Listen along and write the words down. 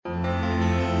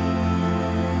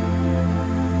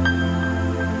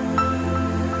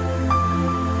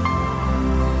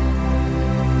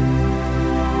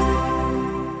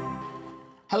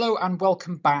Hello and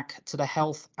welcome back to the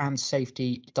Health and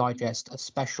Safety Digest, a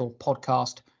special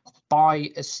podcast by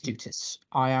Astutis.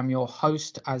 I am your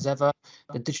host, as ever,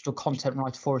 the digital content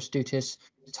writer for Astutis,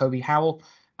 Toby Howell,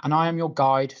 and I am your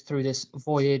guide through this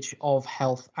voyage of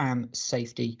health and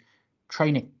safety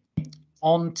training.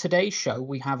 On today's show,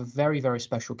 we have a very, very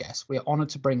special guest. We are honoured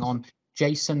to bring on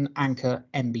Jason Anker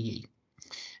MBE.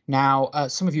 Now,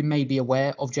 some of you may be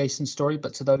aware of Jason's story,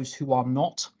 but to those who are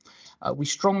not, we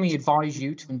strongly advise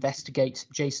you to investigate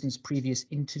Jason's previous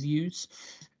interviews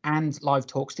and live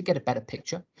talks to get a better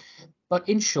picture. But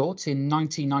in short, in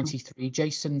 1993,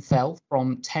 Jason fell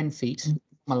from 10 feet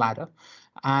from a ladder,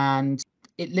 and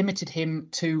it limited him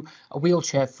to a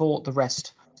wheelchair for the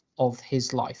rest of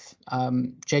his life.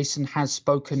 Jason has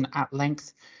spoken at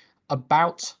length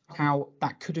about how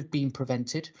that could have been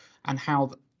prevented and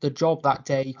how the job that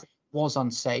day was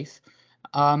unsafe.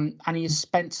 And he has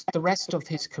spent the rest of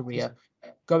his career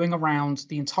going around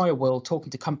the entire world talking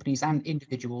to companies and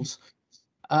individuals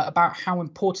about how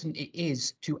important it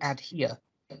is to adhere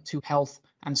to health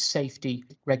and safety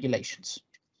regulations.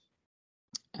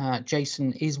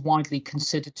 Jason is widely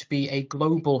considered to be a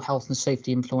global health and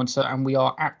safety influencer, and we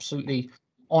are absolutely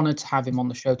honored to have him on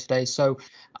the show today. So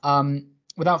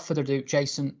without further ado,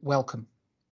 Jason, welcome.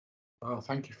 Oh,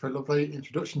 thank you for a lovely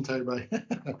introduction, Toby.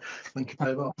 Thank you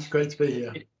very much. It's great to be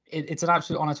here. It's an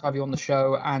absolute honor to have you on the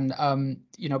show. And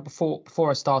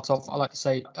before I start off, I like to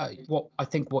say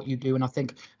what you do, and I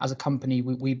think as a company,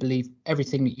 we believe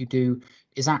everything that you do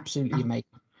is absolutely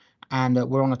amazing, and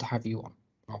we're honored to have you on.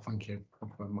 Oh, thank you.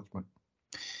 Thank you very much, mate.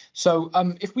 So,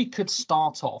 if we could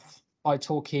start off by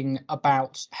talking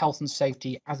about health and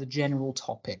safety as a general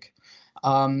topic,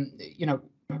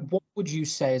 what would you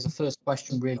say as a first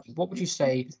question, really? What would you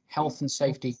say health and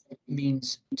safety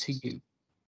means to you?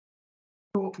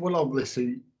 Well,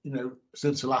 obviously,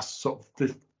 since the last sort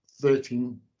of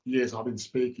 13 years I've been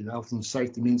speaking, health and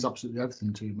safety means absolutely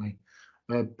everything to me.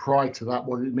 Prior to that,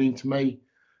 what did it mean to me?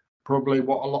 Probably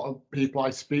what a lot of people I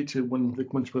speak to when they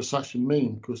come into a session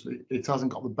mean, because it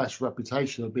hasn't got the best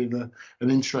reputation of being an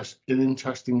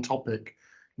interesting topic,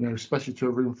 especially to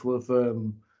a room full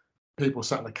of people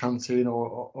sat in a canteen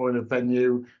or in a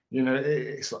venue.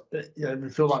 We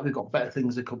feel like we've got better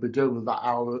things they could be doing with that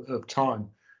hour of time.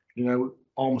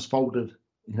 Arms folded.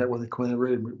 When they come in a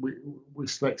room, we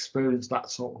still experience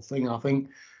that sort of thing. I think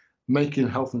making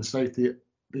health and safety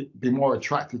be more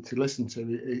attractive to listen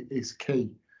to is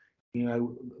key.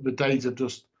 The days of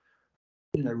just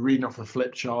reading off a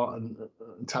flip chart and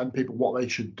telling people what they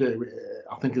should do,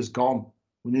 I think is gone.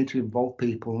 We need to involve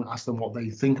people and ask them what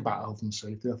they think about health and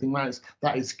safety. I think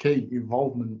that is key,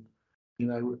 involvement.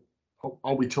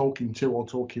 Are we talking to or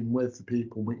talking with the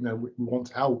people we want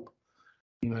to help?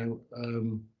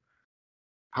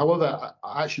 However,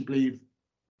 I actually believe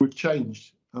we've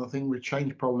changed. And I think we've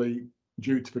changed probably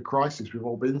due to the crisis we've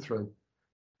all been through.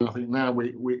 And I think now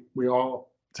we are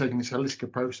taking this holistic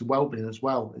approach to wellbeing as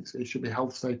well. It should be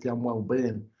health, safety, and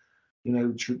wellbeing.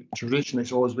 Traditionally,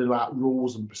 it's always been about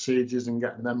rules and procedures and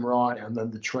getting them right, and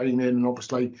then the training. And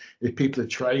obviously, if people are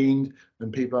trained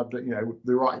and people have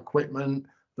the right equipment,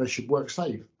 they should work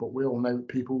safe. But we all know that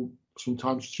people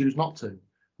sometimes choose not to,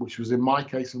 which was in my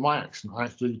case in my accident. I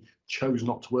actually chose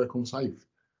not to work unsafe,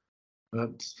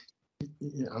 and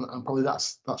probably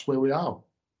that's where we are.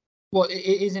 Well, it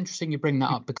is interesting you bring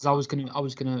that up, because I was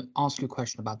gonna ask you a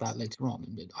question about that later on.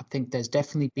 I think there's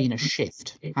definitely been a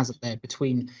shift, hasn't there,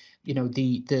 between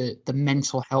the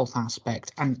mental health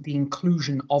aspect and the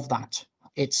inclusion of that.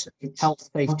 It's health,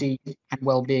 safety, and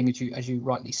well-being, as you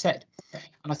rightly said.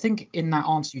 And I think in that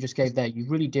answer you just gave there, you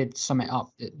really did sum it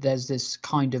up. There's this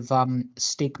kind of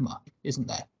stigma, isn't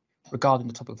there, regarding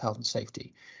the topic of health and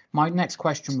safety. My next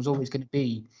question was always going to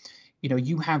be,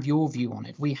 you have your view on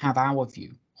it, we have our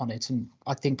view on it, and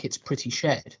I think it's pretty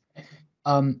shared.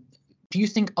 Do you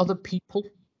think other people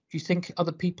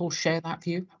share that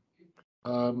view?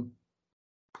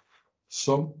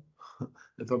 Some,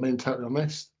 if I'm being totally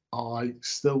honest, I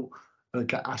still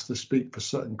get asked to speak for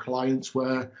certain clients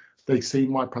where they see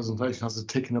my presentation as a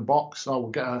tick in a box.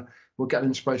 Oh, we'll get an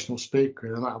inspirational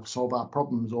speaker and that'll solve our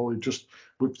problems, or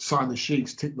we've signed the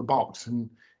sheets, tick the box. And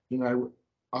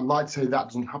I'd like to say that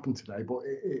doesn't happen today, but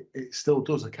it still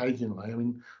does occasionally. I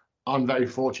mean, I'm very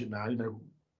fortunate now,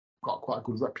 got quite a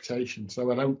good reputation, so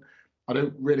I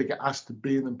don't really get asked to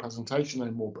be in the presentation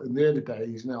anymore. But in the early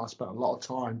days, I spent a lot of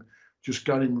time just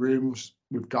going in rooms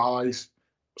with guys,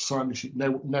 signing the sheet,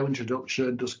 no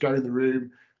introduction, just go in the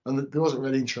room, and there wasn't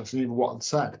really interest in even what I'd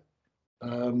said.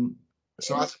 So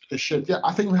that's a shift. Yeah,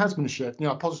 I think there has been a shift,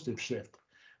 a positive shift.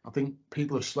 I think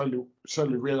people are slowly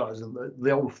realising that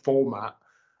the old format,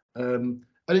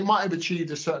 And it might have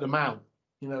achieved a certain amount.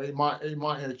 It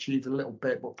might have achieved a little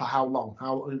bit, but for how long?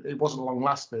 It wasn't long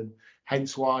lasting.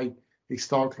 Hence why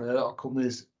historically a lot of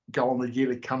companies go on the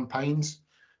yearly campaigns.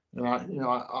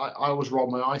 I always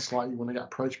roll my eyes slightly when I get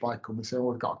approached by a company saying,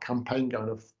 "Oh, we've got a campaign going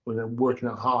of working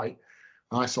at height."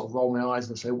 And I sort of roll my eyes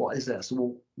and say, "What is it?" So,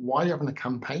 well, why are you having a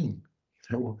campaign?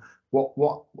 What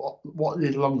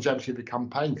is the longevity of the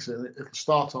campaign? Because it'll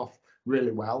start off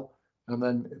really well, and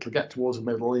then it'll get towards the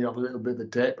middle, you have a little bit of a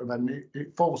dip, and then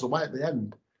it falls away at the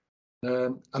end.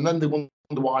 And then they wonder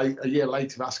why a year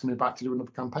later they're asking me back to do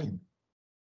another campaign.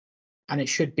 And it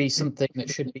should be something that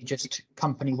should be just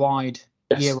company wide,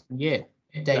 year on year,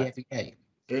 day every day.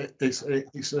 It's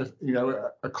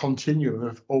a continuum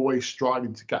of always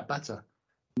striving to get better.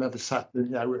 Never set.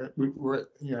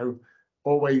 We're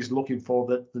always looking for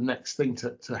the next thing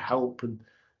to help. And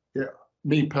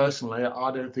me personally,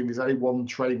 I don't think there's any one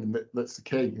training that's the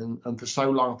key. And for so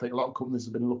long, I think a lot of companies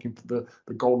have been looking for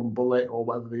the golden bullet, or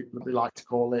whatever they like to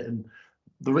call it, and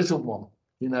there isn't one.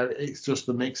 It's just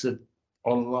a mix of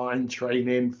online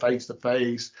training,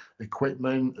 face-to-face,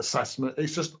 equipment, assessment.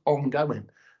 It's just ongoing.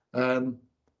 And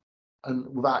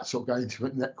without sort of going into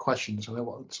the next questions, I know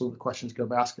what some of the questions going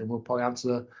to be asking. We'll probably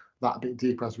answer that a bit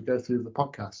deeper as we go through the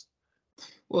podcast.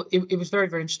 Well, it was very,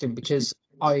 very interesting, because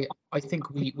I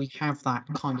think we have that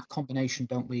kind of combination,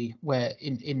 don't we? Where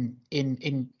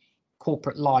in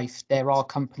corporate life, there are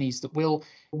companies that will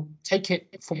take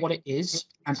it for what it is,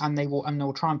 and they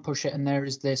will try and push it. And there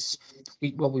is this,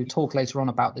 we'll talk later on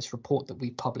about this report that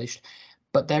we published,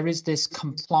 but there is this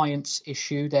compliance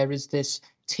issue, there is this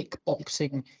tick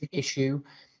boxing issue,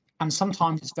 and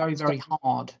sometimes it's very, very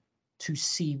hard to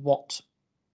see what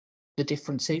the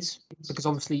difference is, because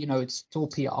obviously, it's all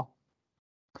PR.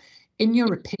 In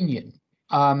your opinion,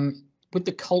 with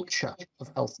the culture of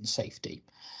health and safety,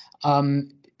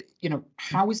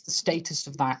 how is the status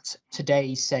of that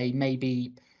today, say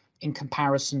maybe in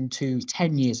comparison to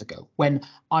 10 years ago, when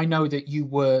I know that you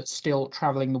were still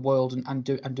traveling the world and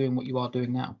doing what you are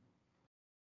doing now?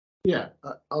 Yeah,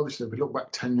 obviously, if we look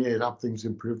back 10 years, have things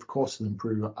improved? Of course, they've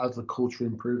improved. Has the culture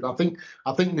improved? I think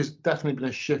there's definitely been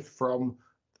a shift from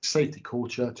safety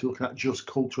culture to looking at just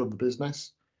culture of the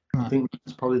business. I think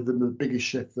that's probably the biggest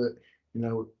shift that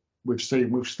we've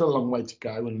seen. We've still a long way to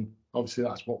go, and obviously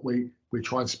that's what we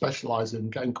try and specialise in,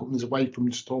 getting companies away from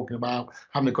just talking about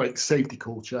having a great safety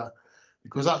culture,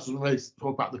 because that doesn't really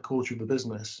talk about the culture of the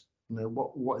business.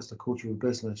 What is the culture of the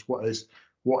business? What is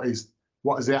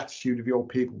the attitude of your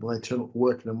people when they turn up for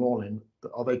work in the morning?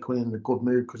 Are they coming in a good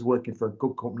mood because they're working for a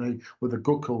good company with a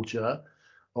good culture,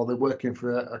 or they're working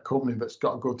for a company that's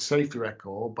got a good safety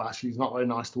record, but actually it's not very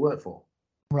nice to work for?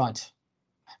 Right.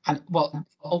 And well,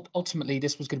 ultimately,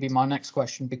 this was going to be my next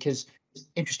question, because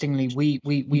interestingly,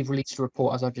 we've released a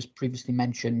report, as I've just previously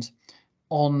mentioned,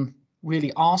 on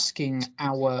really asking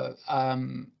our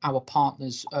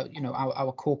partners,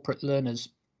 our corporate learners,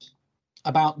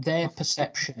 about their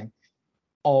perception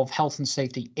of health and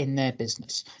safety in their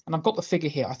business. And I've got the figure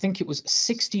here. I think it was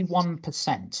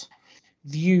 61%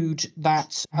 viewed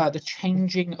that the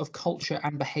changing of culture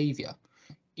and behavior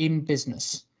in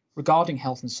business regarding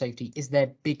health and safety is their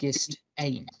biggest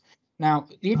aim. Now,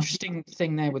 the interesting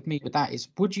thing there with that is,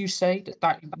 would you say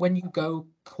that when you go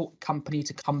company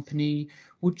to company,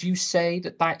 would you say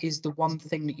that is the one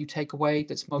thing that you take away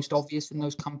that's most obvious in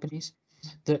those companies?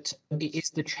 That it is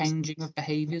the changing of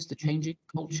behaviors, the changing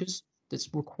cultures that's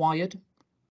required?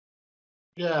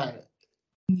 Yeah.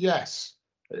 Yes.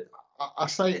 I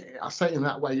say it in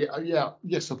that way. Yeah.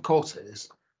 Yes, of course it is.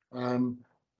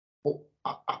 But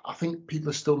I think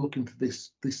people are still looking for this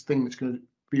thing that's going to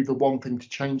be the one thing to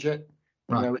change it.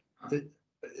 Right.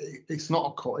 It's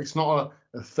not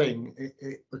a thing.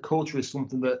 The culture is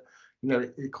something that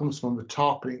it comes from the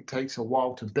top, and it takes a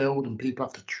while to build, and people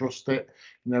have to trust it.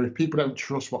 If people don't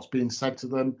trust what's being said to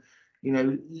them,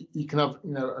 you can have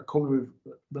a company with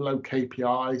below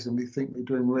KPIs, and we think they're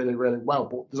doing really, really well,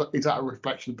 but is that a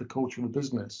reflection of the culture of the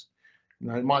business?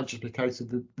 It might just be a case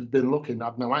of they've been looking,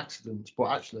 had no accidents,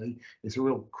 but actually it's a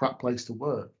real crap place to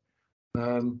work.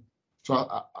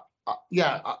 So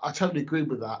I totally agree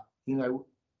with that.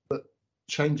 But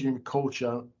changing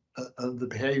culture and the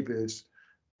behaviours,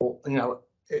 it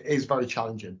is very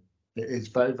challenging. It is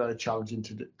very, very challenging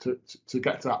to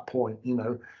get to that point.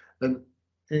 And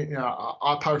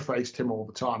I paraphrase Tim all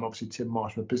the time. Obviously, Tim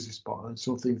Marsh, my business partner, and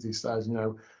some things he says.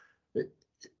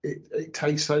 It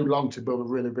takes so long to build a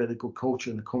really, really good culture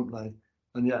in the company,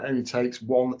 and yet it only takes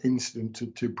one incident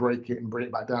to break it and bring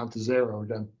it back down to zero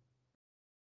again.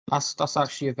 That's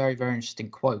actually a very, very interesting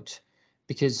quote,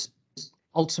 because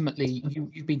ultimately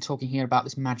you've been talking here about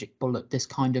this magic bullet, this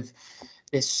kind of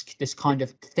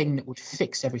thing that would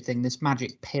fix everything, this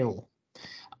magic pill.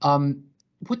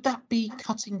 Would that be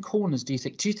cutting corners, do you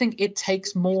think? Do you think it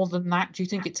takes more than that? Do you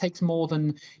think it takes more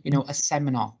than, a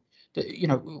seminar?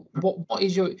 What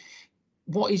is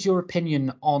your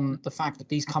opinion on the fact that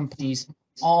these companies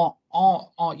are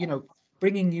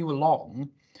bringing you along,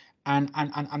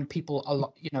 and people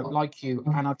are, like you,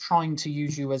 and are trying to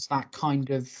use you as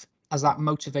that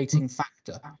motivating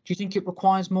factor? Do you think it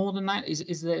requires more than that?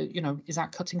 Is there, is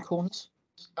that cutting corners?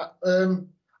 Um,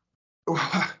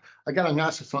 Again, I'm going to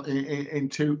answer in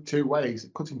two ways.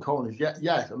 Cutting corners,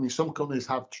 yeah. I mean, some companies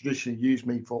have traditionally used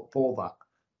me for that.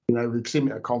 They've seen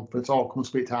me at a conference. Oh, come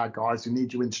speak to our guys. We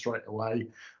need you in straight away.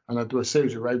 And I do a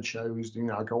series of road shows.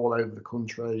 I go all over the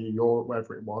country, Europe,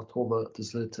 wherever it was, all the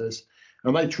facilities.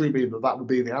 And they truly believe that would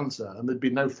be the answer, and there'd be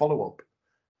no follow up.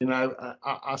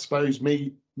 I suppose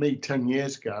me 10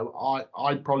 years ago,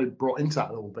 I probably brought into that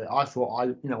a little bit. I thought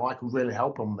I could really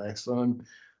help on this. And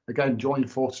again, joining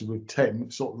forces with Tim,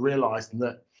 sort of realising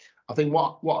that I think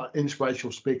what an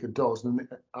inspirational speaker does, and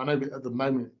I know at the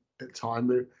moment at time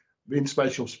the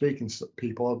inspirational speaking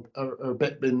people are a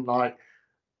bit been like,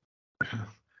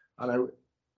 I know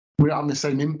we're having the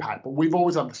same impact, but we've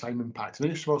always had the same impact.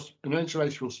 An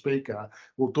inspirational speaker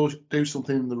will do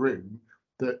something in the room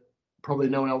that probably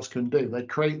no one else can do. They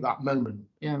create that moment.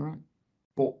 Yeah, right.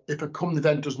 But if a company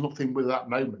then does nothing with that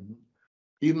moment,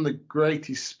 even the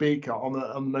greatest speaker on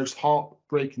the most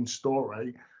heartbreaking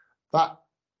story, that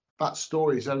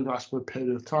story is only last for a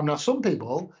period of time. Now, some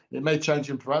people, it may change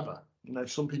them forever.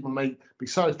 Some people may be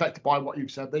so affected by what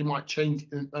you've said, they might change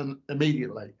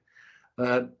immediately.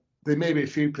 There may be a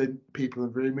few people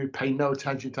in the room who pay no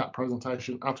attention to that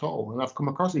presentation at all, and I've come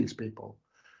across these people.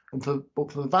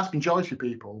 But for the vast majority of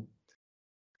people,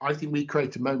 I think we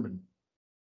create a moment,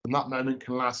 and that moment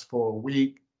can last for a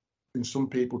week, in some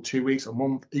people 2 weeks, a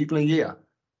month, even a year.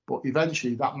 But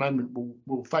eventually that moment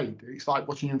will fade. It's like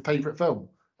watching your favourite film.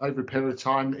 Over a period of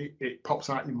time, it pops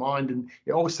out your mind, and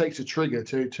it always takes a trigger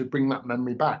to bring that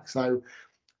memory back. So,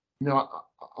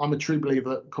 I'm a true believer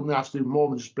that company has to do more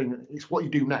than just bring it. It's what you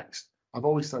do next. I've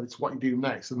always said it's what you do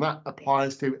next, and that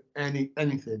applies to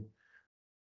anything.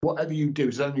 Whatever you do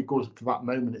is only good for that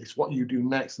moment. It's what you do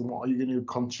next, and what are you going to do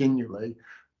continually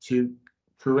to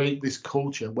create this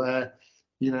culture where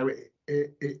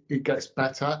it gets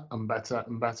better and better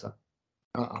and better.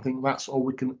 I think that's all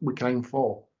we can aim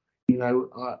for.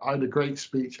 I had a great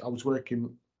speech. I was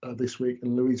working this week,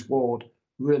 and Louise Ward,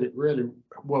 really, really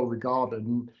well regarded,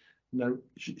 and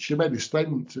she made a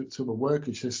statement to the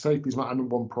workers. She says safety is not our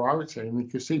number one priority, and you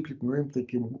can see people in the room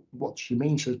thinking, what she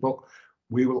means. She says, but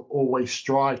we will always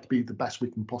strive to be the best we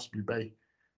can possibly be.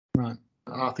 Right.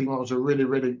 And I think that was a really,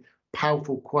 really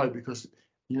powerful quote, because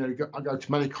I go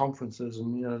to many conferences,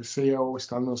 and the CEO always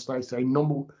stands on stage saying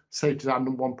safety is our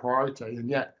number one priority, and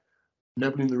yet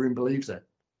nobody in the room believes it.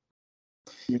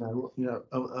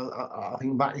 I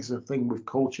think that is the thing with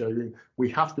culture. We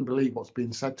have to believe what's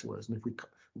being said to us, and if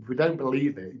we don't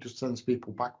believe it, it just sends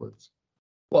people backwards.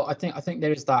 Well, I think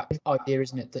there is that idea,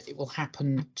 isn't it, that it will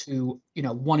happen to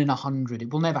 1 in 100.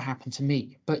 It will never happen to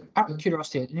me. But out of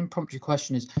curiosity, an impromptu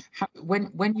question is,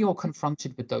 when you're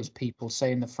confronted with those people,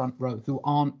 say in the front row, who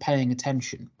aren't paying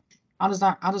attention, how does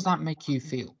that make you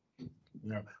feel?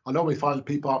 I normally find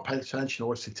people aren't paying attention,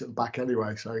 always sit at the back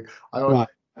anyway. So Right.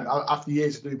 after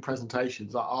years of doing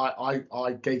presentations,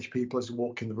 I gauge people as they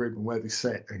walk in the room and where they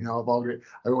sit. I've already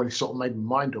sort of made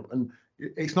my mind up, and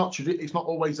it's not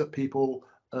always that people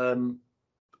aren't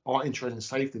interested in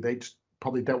safety. They just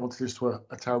probably don't want to listen to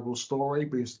a terrible story,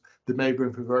 because they may be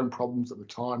going through their own problems at the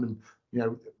time, and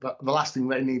the last thing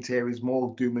they need to hear is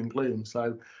more doom and gloom.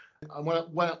 So, and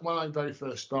when I very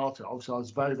first started, obviously I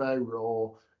was very, very raw.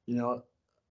 It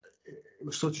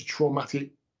was such a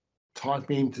traumatic time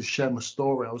for me to share my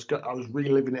story. I was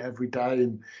reliving it every day,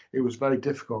 and it was very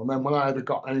difficult. And then when I ever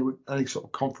got any sort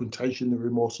of confrontation in the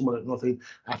room, or someone at nothing,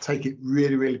 I take it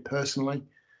really, really personally.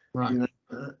 Right.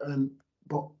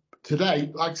 But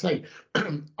today, like I say,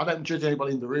 I don't judge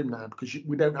anybody in the room now, because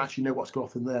we don't actually know what's going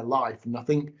on in their life. And I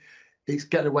think it's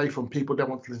getting away from people don't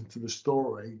want to listen to the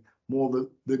story, more that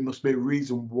there must be a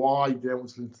reason why they don't want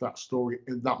to listen to that story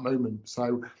in that moment.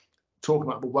 So talking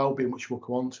about the well-being, which we'll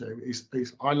come on to, is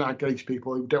I now engage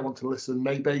people who don't want to listen.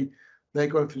 Maybe they're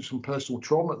going through some personal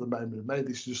trauma at the moment. Maybe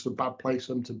this is just a bad place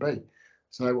for them to be.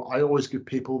 So I always give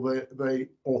people the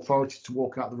authority to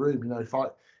walk out of the room.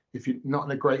 If you're not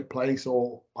in a great place,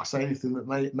 or I say anything that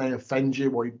may offend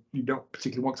you, or you don't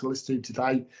particularly want to listen to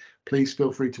today, please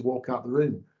feel free to walk out the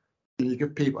room. And you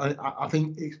give people, I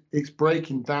think it's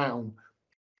breaking down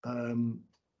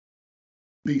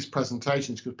these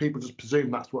presentations because people just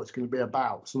presume that's what it's going to be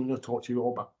about. So I'm going to talk to you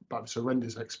all about this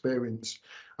horrendous experience.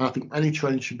 And I think any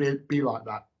training should be like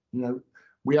that. You know,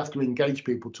 we have to engage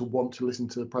people to want to listen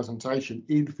to the presentation,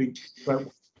 even if they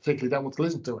particularly don't want to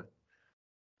listen to it.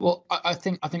 Well, I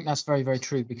think that's very, very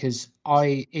true, because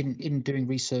in doing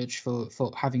research for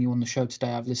having you on the show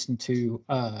today, I've listened to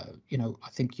I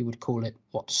think you would call it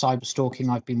cyber stalking.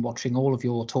 I've been watching all of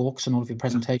your talks and all of your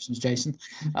presentations, Jason,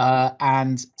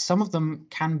 and some of them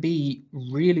can be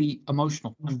really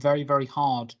emotional and very, very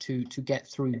hard to get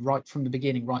through right from the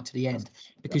beginning right to the end,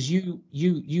 because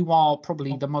you are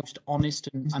probably the most honest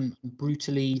and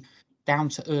brutally down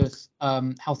to earth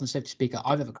health and safety speaker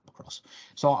I've ever come across.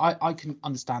 So I can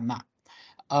understand that.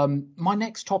 My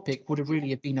next topic would have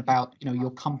really been about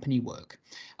your company work,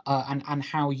 and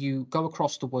how you go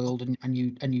across the world and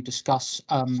you discuss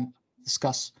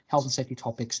health and safety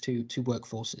topics to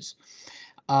workforces.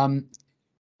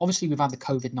 Obviously, we've had the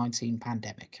COVID-19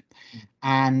 pandemic,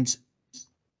 and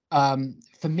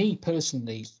for me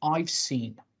personally, I've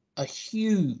seen a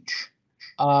huge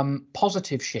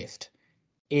positive shift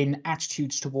in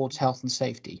attitudes towards health and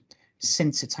safety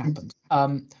since it's happened.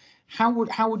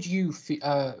 How do you feel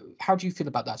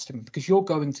about that, Stephen? Because you're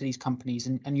going to these companies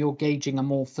and you're gauging a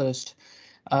more first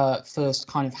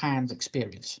kind of hand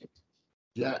experience.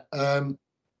 Yeah.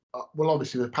 Well,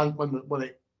 obviously, when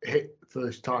it hit the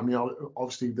first time,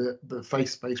 obviously the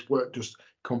face-to-face work just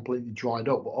completely dried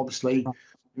up. But obviously,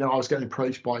 I was getting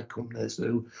approached by companies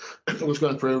who was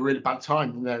going through a really bad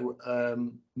time.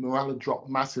 Morale had dropped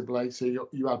massively. So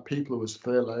you had people who was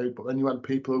furloughed, but then you had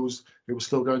people who were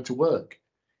still going to work.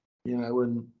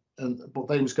 But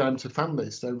they was going to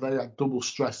families, so they had double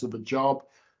stress of a job.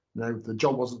 The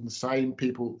job wasn't the same.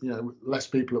 People, less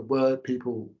people at work.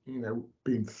 People,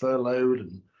 being furloughed,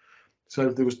 and so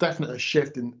there was definitely a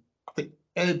shift in. I think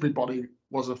everybody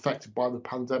was affected by the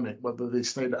pandemic, whether they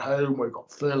stayed at home, whether they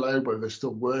got furloughed, whether they're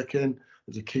still working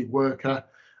as a key worker.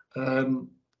 And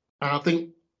I think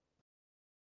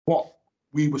what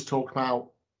we was talking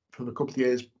about for the couple of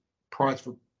years prior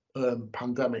to the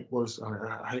pandemic was,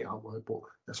 I hate that word, but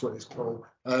that's what it's called.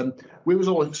 We was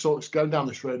always sort of going down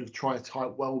this road of trying to tie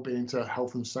wellbeing to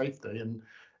health and safety. And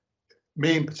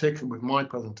me in particular, with my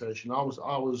presentation, I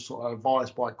was sort of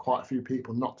advised by quite a few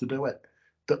people not to do it.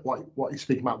 That what you're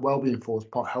speaking about wellbeing for is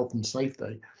part of health and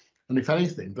safety. And if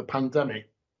anything, the pandemic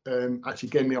actually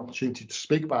gave me opportunity to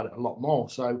speak about it a lot more.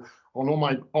 So on all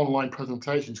my online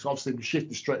presentations, obviously we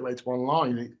shifted straight away to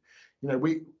online.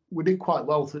 We did quite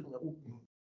well. It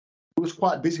was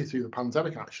quite busy through the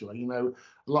pandemic, actually. A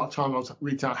lot of time I was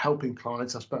reaching out helping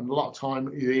clients. I spent a lot of time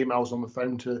with emails on the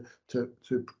phone to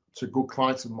good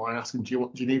clients of mine, asking,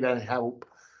 do you need any help?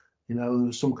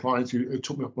 Some clients who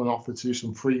took me up on an offer to do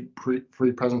some free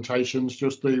presentations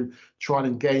just to try and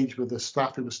engage with the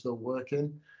staff who were still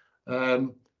working.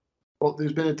 But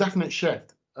there's been a definite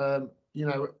shift. I'm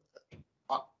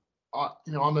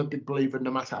a big believer,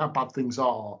 no matter how bad things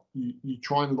are, you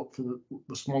try and look for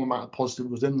the small amount of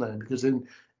positive was in there, because in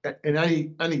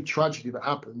any tragedy that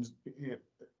happens,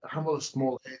 however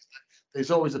small it is,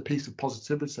 there's always a piece of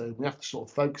positivity. We have to sort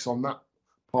of focus on that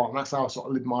part, and that's how I sort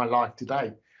of live my life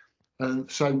today. And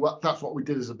so that's what we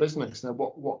did as a business. Now,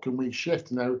 what can we shift?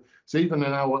 So even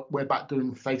now we're back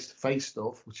doing face-to-face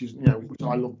stuff, which is which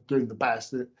I love doing the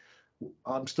best.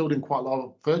 I'm still doing quite a lot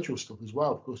of virtual stuff as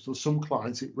well, because for some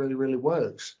clients it really, really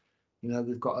works.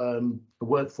 They've got a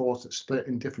workforce that's split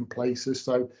in different places,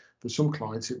 so for some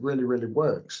clients it really, really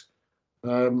works.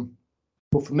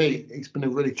 But for me, it's been a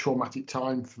really traumatic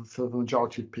time for the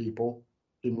majority of people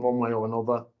in one way or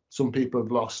another. Some people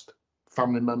have lost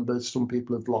family members, some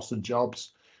people have lost their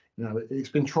jobs. It's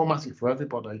been traumatic for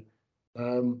everybody.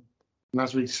 And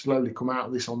as we slowly come out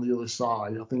of this on the other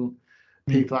side, I think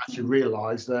people actually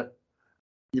realise that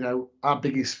our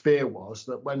biggest fear was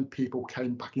that when people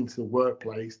came back into the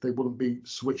workplace, they wouldn't be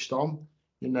switched on.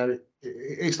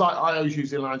 It's like, I always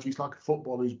use the analogy, it's like a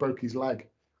footballer who's broke his leg.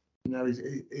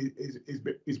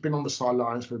 He's been on the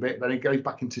sidelines for a bit, then he goes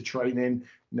back into training,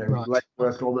 Right. leg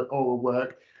work, all the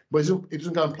work, but he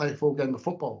doesn't go and play a full game of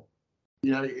football.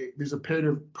 There's a period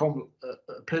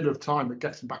of time that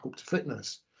gets him back up to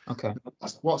fitness. Okay.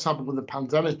 What's happened with the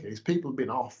pandemic is people have been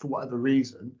off for whatever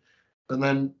reason, and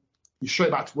then you're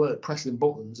straight back to work pressing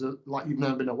buttons like you've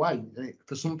never been away.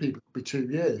 For some people, it could be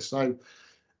 2 years. So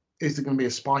is there going to be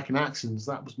a spike in accidents?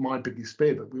 That was my biggest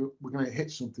fear, but we're going to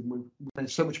hit something. We've made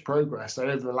so much progress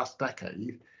over the last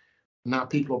decade. Now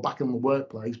people are back in the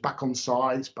workplace, back on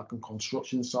sites, back on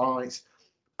construction sites,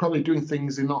 probably doing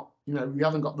things they're not, you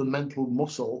haven't got the mental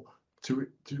muscle to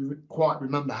quite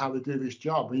remember how to do this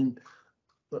job. I mean,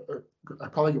 a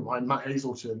colleague of mine, Matt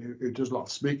Hazelton, who does a lot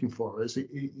of speaking for us.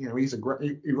 He's a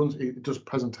great. He does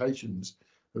presentations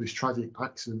of his tragic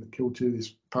accident that killed two of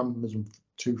his family members and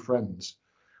two friends.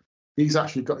 He's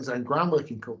actually got his own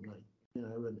groundworking company,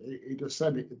 and he just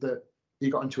said that he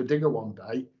got into a digger one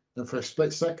day, and for a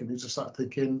split second, he just started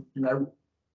thinking,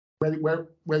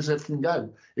 where's everything go?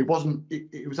 It wasn't.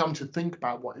 It was having to think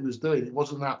about what he was doing. It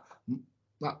wasn't that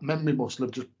memory muscle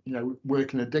of just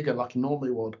working a digger like he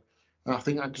normally would. And I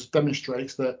think that just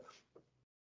demonstrates that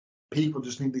people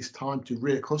just need this time to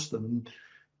reaccustom.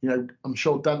 And I'm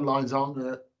sure deadlines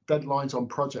on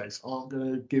projects aren't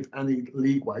going to give any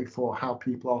leeway for how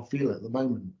people are feeling at the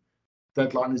moment.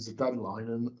 Deadline is a deadline,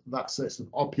 and that's it. So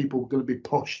are people going to be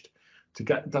pushed to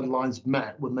get deadlines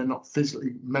met when they're not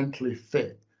physically, mentally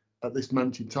fit at this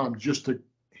moment in time, just to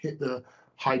hit the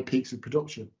high peaks of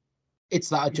production? It's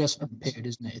that adjustment period,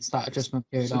 isn't it? It's that adjustment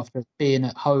period after being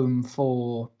at home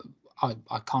for,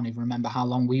 I can't even remember how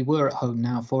long we were at home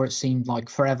now for. It seemed like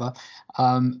forever.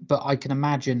 But I can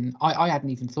imagine, I hadn't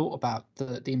even thought about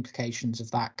the implications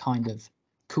of that kind of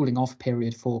cooling off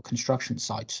period for construction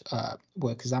site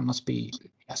workers. That must be,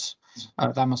 yes,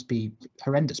 that must be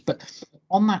horrendous. But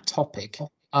on that topic,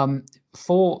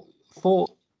 for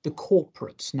the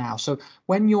corporates now, so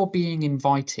when you're being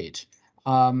invited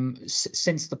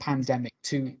since the pandemic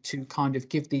to kind of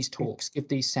give these talks, give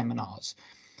these seminars,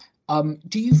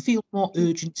 do you feel more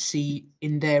urgency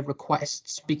in their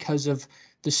requests because of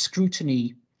the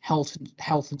scrutiny health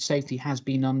and safety has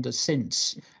been under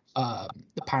since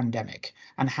the pandemic,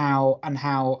 and how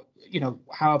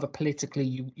however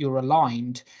politically you're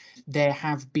aligned, there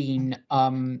have been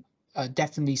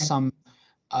definitely some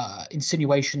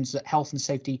insinuations that health and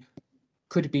safety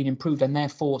could have been improved, and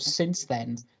therefore since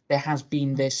then there has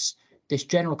been this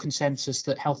general consensus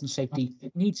that health and safety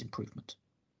needs improvement?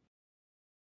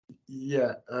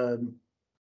 Yeah,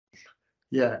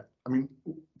 yeah. I mean,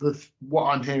 what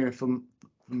I'm hearing from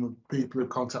the people who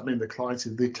contact me, the clients,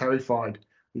 is they're terrified.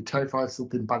 They're terrified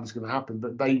something bad is going to happen,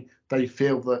 but they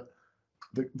feel that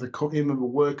even the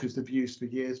workers they've used for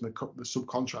years and the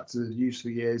subcontractors they've used for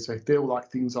years, they feel like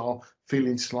things are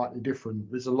feeling slightly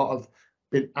different. There's a lot of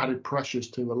added pressures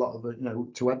to a lot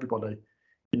of to everybody.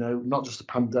 Not just the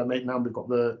pandemic. Now we've got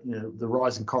the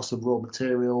rising cost of raw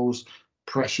materials,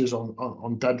 pressures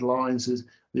on deadlines.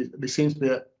 There seems to be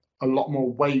a lot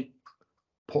more weight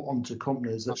put onto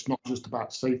companies that's not just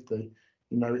about safety.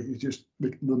 It's just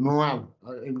the morale,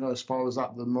 even go as far as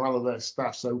that, the morale of their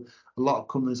staff. So a lot of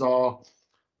companies are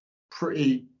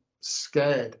pretty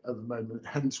scared at the moment.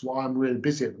 Hence why I'm really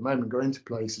busy at the moment, going to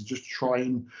places, just try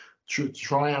and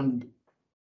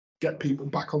get people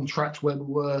back on track to where we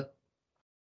were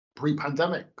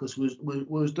pre-pandemic, because we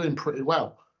was doing pretty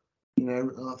well.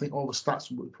 And I think all the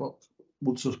stats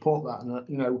would support that.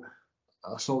 And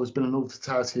I saw there's been another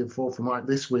fatality in 4th of March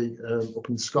this week up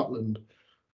in Scotland.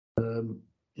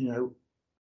 You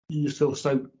just feel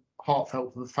so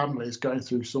heartfelt for the families going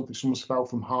through something. Someone's fell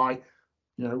from high,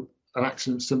 an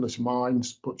accident similar to mine,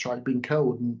 but tried being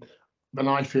killed. And then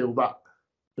I feel that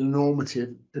enormity of,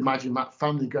 imagine that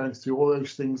family going through all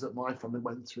those things that my family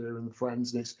went through and the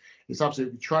friends, and it's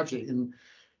absolutely tragic. And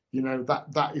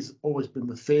that has always been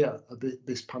the fear of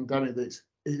this pandemic.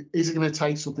 Is it going to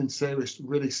take something serious,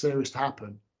 really serious to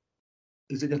happen?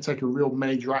 Is it going to take a real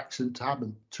major accident to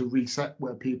happen to reset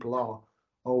where people are?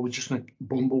 Or are we just going to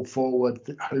bumble forward,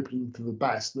 hoping for the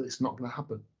best, that it's not going to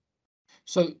happen?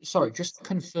 So, sorry, just to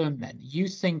confirm then, you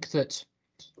think that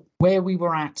where we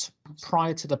were at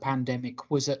prior to the pandemic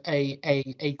was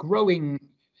a growing,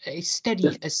 a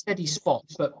steady spot,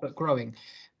 but growing.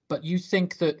 But you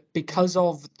think that because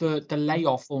of the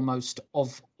layoff almost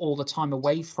of all the time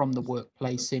away from the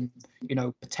workplace in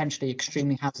potentially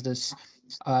extremely hazardous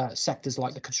sectors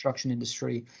like the construction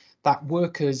industry, that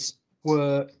workers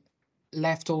were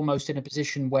left almost in a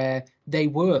position where they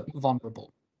were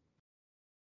vulnerable?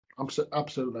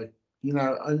 Absolutely.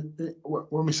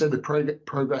 When we say the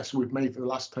progress we've made for the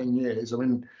last 10 years, I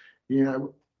mean,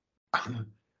 I'll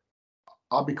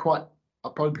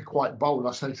probably be quite bold.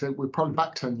 I say we're probably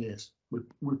back 10 years.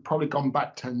 We've probably gone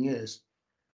back 10 years.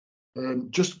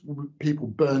 Just people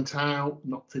burnt out,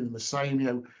 not feeling the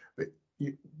same.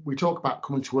 We talk about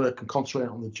coming to work and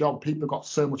concentrating on the job. People have got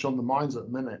so much on their minds at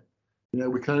the minute.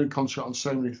 We can only concentrate on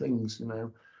so many things.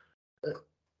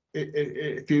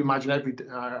 If you imagine every day,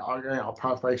 I'll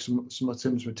paraphrase some of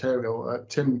Tim's material.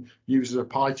 Tim uses a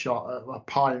pie chart. A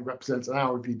pie represents an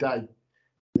hour of your day.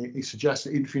 He suggests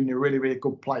that even if you're in a really, really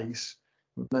good place,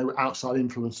 with no outside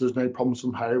influences, no problems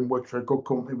from home, working for a good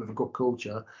company with a good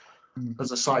culture,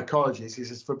 as a psychologist, he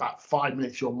says for about 5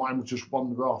 minutes your mind will just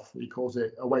wander off. He calls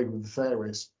it away with the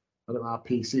fairies. I don't have a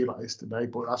PC like this today,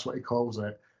 but that's what he calls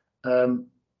it.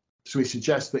 So he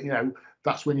suggests that, you know,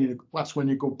 that's when you're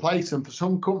a good place. And for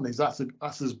some companies, that's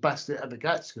as best it ever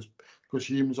gets, because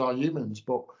humans are humans.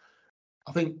 But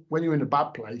I think when you're in a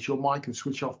bad place, your mind can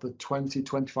switch off for 20,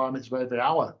 25 minutes of every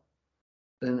hour.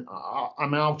 And I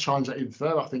mean, I'll challenge that even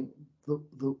further. I think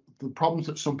the problems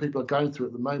that some people are going through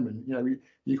at the moment, you know,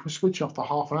 you can switch off for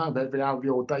half an hour of every hour of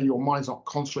your day. Your mind's not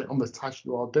concentrating on the task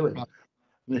you are doing. Right.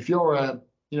 And if you're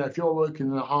if you're working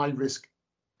in a high risk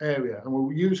area, and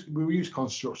we'll use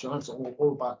construction. That's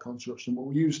all about construction, but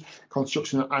we'll use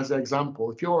construction as an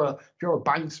example. If you're a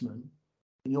banksman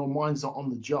and your mind's not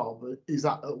on the job, is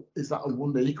that a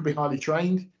wonder? You could be highly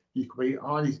trained, you could be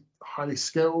highly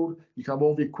skilled, you can have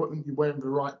all the equipment, you're wearing the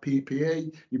right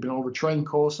PPE, you've been on the training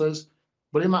courses,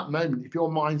 but in that moment, if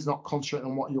your mind's not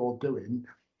concentrating on what you're doing,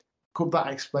 could that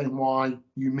explain why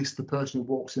you miss the person who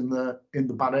walks in the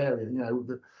bad area? You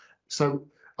know, so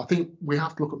I think we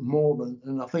have to look at more than,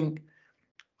 and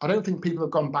I don't think people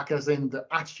have gone back as in the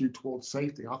attitude towards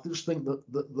safety. I just think that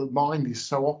the mind is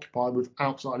so occupied with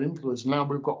outside influence. Now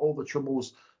we've got all the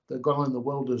troubles that have gone on in the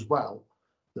world as well,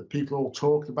 that people are all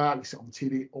talking about. You see on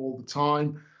TV all the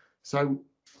time. So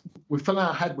we fill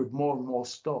our head with more and more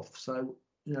stuff. So,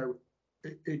 you know,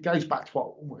 it goes back to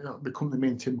what, you know, the company me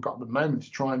and Tim got at the moment,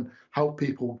 to try and help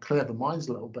people clear their minds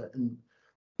a little bit. And,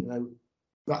 you know,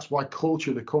 that's why culture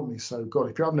of the company is so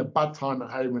good. If you're having a bad time at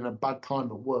home and a bad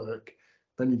time at work,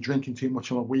 then you're drinking too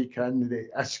much on a weekend and it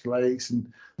escalates, and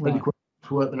then you Right. come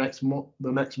to work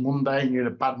the next Monday and you're in a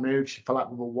bad mood. You fell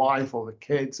out with a wife or the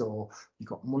kids, or you've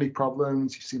got money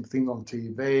problems. You see the thing on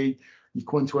TV. You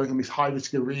come into work in this high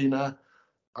risk area.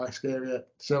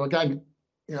 So again,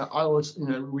 you know, I always, you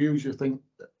know, we usually think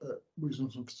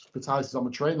using some fatalities on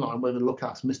the train line where the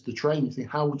lookout's missed the train. You think,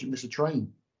 how would you miss a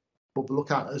train? But the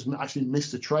lookout has actually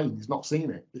missed a train. He's not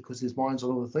seen it because his mind's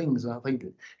on other things. And I think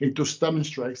it just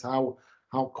demonstrates how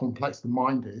complex the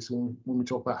mind is when we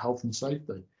talk about health and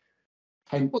safety.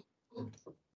 And Well,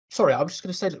 sorry, I was just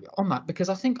going to say on that, because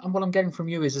I think what I'm getting from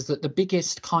you is that the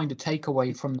biggest kind of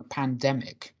takeaway from the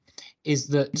pandemic is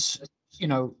that, you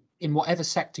know, in whatever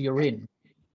sector you're in,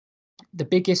 the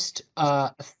biggest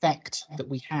effect that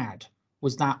we had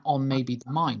was that on maybe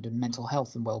the mind and mental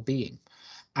health and well-being.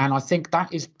 And I think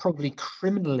that is probably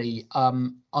criminally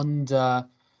undervalued,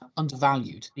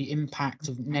 the impact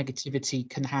of negativity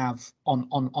can have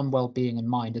on well-being and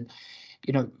mind. And,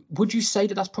 you know, would you say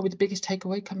that that's probably the biggest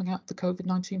takeaway coming out of the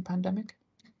COVID-19 pandemic?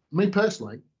 me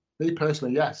personally,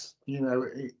 yes. You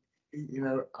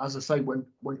know, as I say, when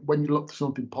you look for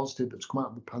something positive that's come out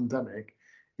of the pandemic,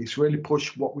 it's really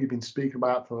pushed what we've been speaking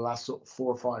about for the last sort of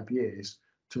 4 or 5 years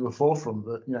to the forefront.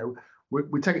 That, you know,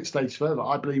 we take it a stage further.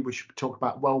 I believe we should talk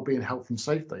about well-being, health, and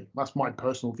safety. That's my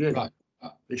personal view. Right.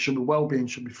 It should be well-being,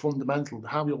 should be fundamental.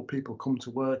 How your people come to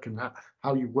work and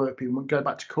how you work people. Go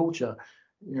back to culture.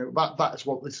 You know, that's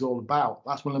what this is all about.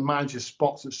 That's when the manager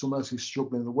spots that someone else is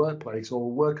struggling in the workplace, or a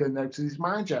worker notices his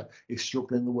manager is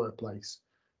struggling in the workplace.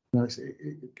 You know,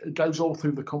 it goes all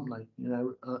through the company. You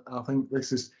know, I think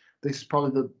this is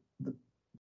probably the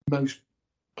most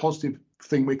positive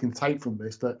thing we can take from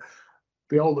this, that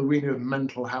the whole arena of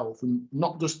mental health, and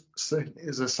not just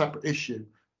as a separate issue,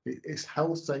 it's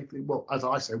health, safety. Well, as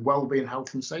I say, well-being,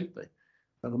 health, and safety.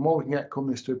 And the more we can get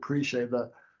companies to appreciate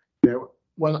that, you know,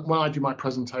 when I do my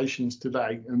presentations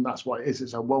today, and that's what it is,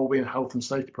 it's a well-being, health, and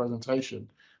safety presentation.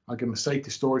 I give them a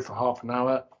safety story for half an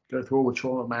hour, go through all the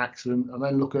trauma of my accident, and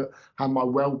then look at how my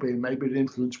well-being maybe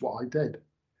influenced what I did.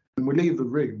 And we leave the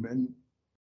room, and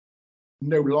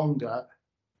no longer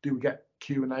do we get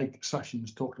Q&A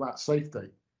sessions talking about safety.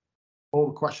 All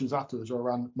the questions afterwards are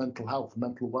around mental health,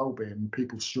 mental well-being, and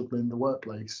people struggling in the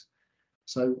workplace.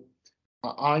 So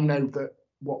I know that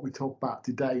what we talk about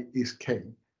today is key,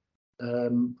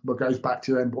 but goes back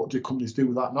to then, what do companies do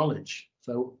with that knowledge?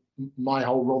 So my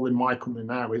whole role in my company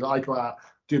now is I go out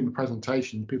doing the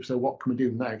presentation. People say, what can we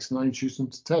do next? And I introduce them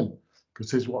to Tim, because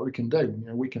here's what we can do. You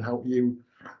know, we can help you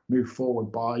move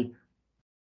forward by,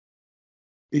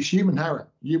 it's human error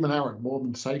more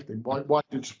than safety. Why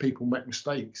do just people make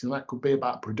mistakes? And that could be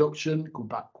about production, it could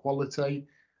be about quality,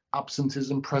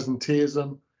 absenteeism,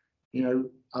 presenteeism. You know,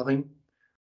 I think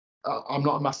I'm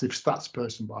not a massive stats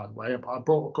person, by the way, but I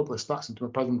brought a couple of stats into my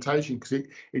presentation because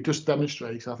it just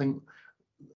demonstrates. I think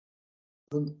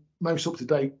the most up to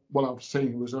date what I've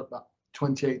seen was at that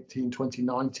 2018,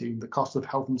 2019, the cost of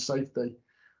health and safety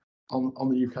on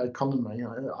the UK economy. You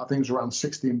know, I think it was around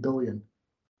 16 billion,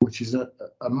 which is a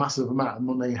massive amount of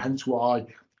money, hence why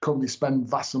companies spend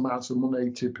vast amounts of money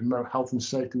to promote health and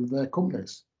safety within their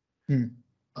companies. Mm.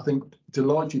 I think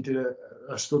Deloitte did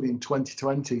a study in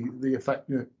 2020, the effect,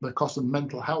 the cost of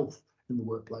mental health in the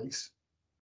workplace,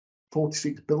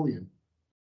 46 billion.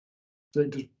 So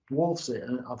it just dwarfs it.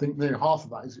 And I think nearly half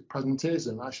of that is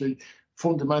presenteeism. Actually,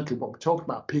 fundamentally, what we're talking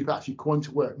about, people actually going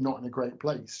to work not in a great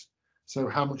place. So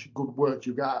how much good work do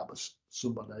you get out of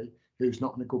somebody who's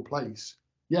not in a good place?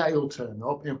 Yeah, he'll turn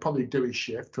up, he'll probably do his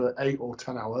shift for 8 or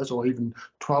 10 hours or even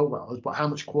 12 hours, but how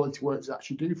much quality work does it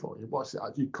actually do for you? What's it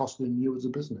actually costing you as a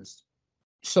business?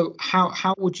 So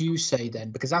how would you say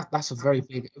then? Because that's a very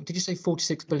big. Did you say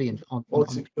 46 billion on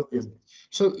 46 billion.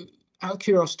 So out of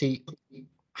curiosity,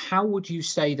 how would you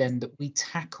say then that we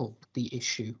tackle the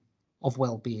issue of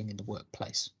well-being in the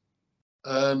workplace?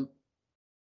 Um,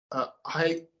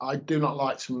 I do not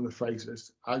like some of the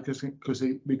phrases. I just think because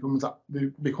it becomes that they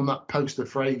become that poster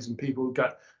phrase, and people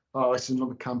get, oh, it's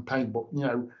another campaign. But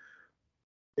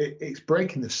it's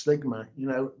breaking the stigma.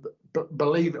 But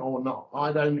believe it or not,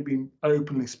 I've only been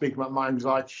openly speaking about my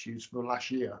anxiety issues for the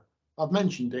last year. I've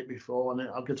mentioned it before, and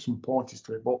I'll give some pointers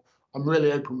to it. But I'm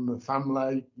really open with the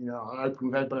family. I'm open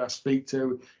with everybody I speak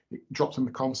to. It drops in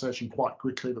the conversation quite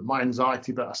quickly. But my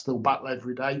anxiety that I still battle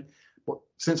every day. But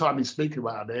since I've been speaking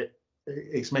about it,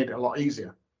 it's made it a lot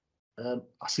easier.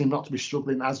 I seem not to be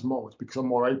struggling as much because I'm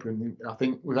more open. I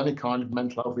think with any kind of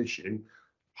mental health issue,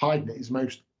 hiding it is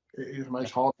the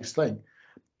most hardest thing.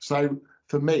 So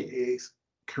for me, it's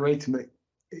creating it.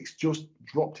 It's just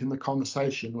dropped in the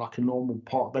conversation like a normal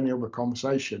part of any other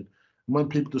conversation. And when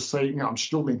people just say, I'm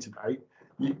struggling today,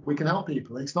 we can help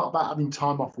people. It's not about having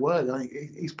time off work.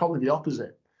 It's probably the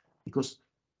opposite, because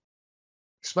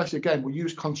especially again, we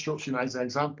use construction as an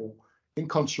example. In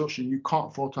construction, you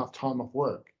can't afford to have time off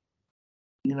work.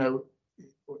 We know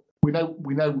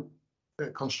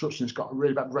that construction has got a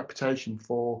really bad reputation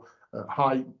for a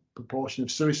high proportion of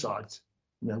suicides,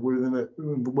 within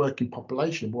the working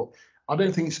population. But I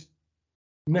don't think it's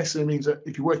necessarily means that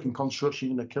if you work in construction,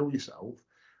 you're going to kill yourself.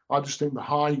 I just think the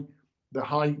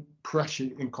high pressure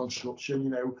in construction,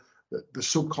 the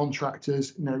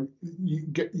subcontractors,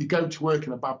 you go to work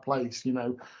in a bad place.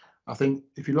 I think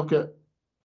if you look at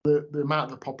the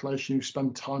amount of the population who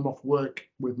spend time off work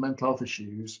with mental health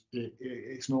issues,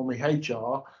 it's normally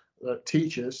HR,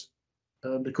 teachers,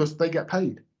 because they get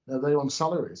paid. They're on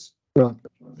salaries. Right.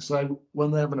 So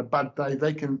when they're having a bad day,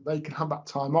 they can have that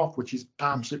time off, which is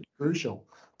absolutely crucial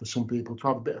for some people to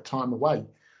have a bit of time away.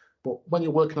 But when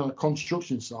you're working on a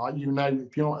construction site, if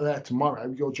you're not there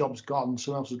tomorrow, your job's gone.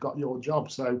 Someone else has got your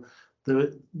job. So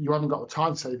you haven't got the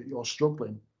time to say that you're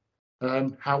struggling.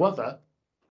 However,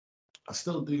 I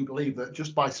still do believe that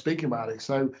just by speaking about it,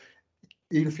 so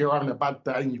even if you're having a bad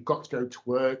day and you've got to go to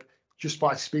work, just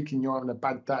by speaking, you're having a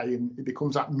bad day, and it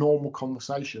becomes that normal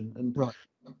conversation. And Right.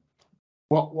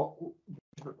 what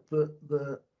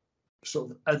the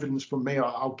sort of evidence from me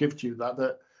I'll give to you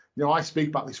that I speak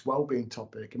about this wellbeing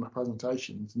topic in my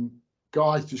presentations, and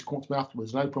guys just come to me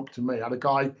afterwards and open up to me. I had a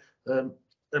guy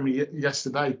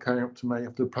yesterday came up to me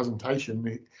after the presentation.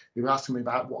 He was asking me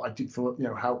about what I did for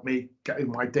help me get in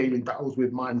my daily battles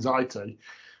with my anxiety.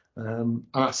 And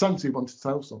I essentially wanted to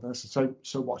tell something. I said,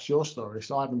 so what's your story?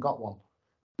 So I haven't got one.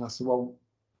 And I said, well,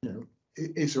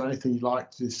 is there anything you'd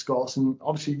like to discuss? And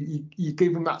obviously you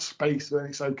give him that space, then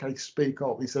it's okay to speak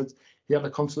up. He said he had a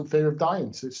constant fear of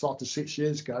dying. So it started 6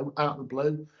 years ago, out of the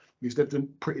blue. He's lived a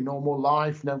pretty normal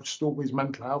life, struggled with his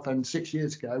mental health. And 6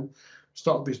 years ago,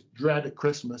 started this dread at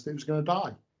Christmas that he was going to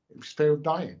die. It was fear of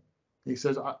dying. He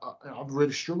says, I've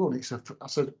really struggled. I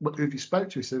said, who have you spoke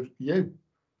to? He said, you.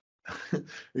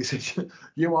 He said,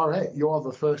 you are it. You are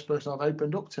the first person I've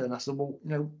opened up to. And I said, well,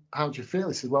 how do you feel?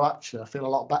 He said, well, actually, I feel a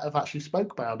lot better. I've actually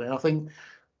spoke about it. And I think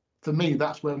for me,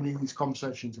 that's where we need these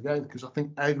conversations to go, because I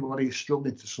think everybody is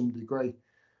struggling to some degree.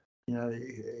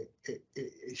 It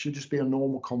should just be a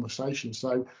normal conversation.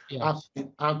 So how Yes.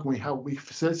 can we help? We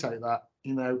facilitate that.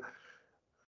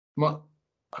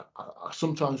 I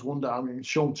sometimes wonder. I mean,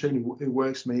 Sean Tooney, who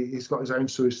works with me, he's got his own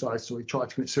suicide. So he tried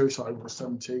to commit suicide when he was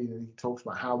 17, and he talks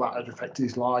about how that had affected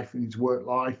his life and his work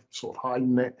life, sort of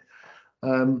hiding it.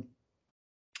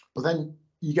 But then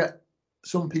you get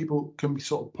some people can be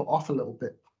sort of put off a little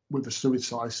bit with the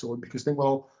suicide story, because they think,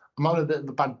 well, I'm having a bit of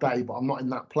a bad day, but I'm not in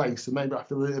that place. So maybe I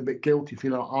feel a little bit guilty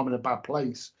feeling like I'm in a bad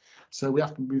place. So we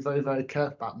have to be very, very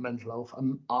careful about mental health.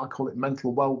 And I call it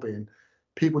mental well-being.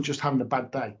 People just having a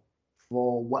bad day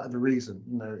for whatever reason,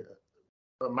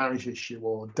 a marriage issue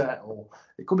or debt, or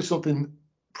it could be something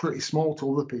pretty small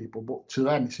to other people, but to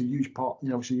them it's a huge part,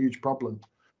 it's a huge problem.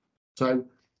 So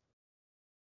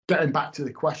getting back to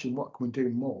the question, what can we do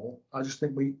more? I just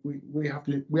think we have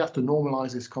to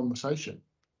normalize this conversation.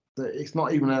 That it's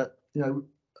not even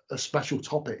a special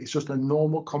topic. It's just a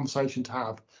normal conversation to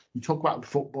have. You talk about the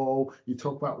football, you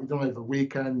talk about what we've done over the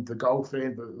weekend, the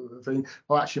golfing, the thing.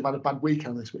 Oh, actually, I've had a bad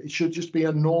weekend this week. It should just be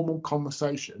a normal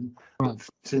conversation Right. that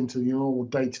fits into the normal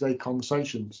day-to-day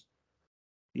conversations.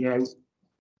 You know,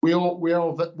 we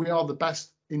are the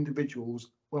best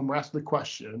individuals when we're asked the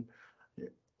question,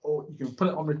 or you can put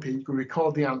it on repeat, you can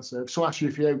record the answer. If someone asks you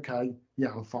if you're okay, yeah,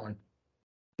 I'm fine.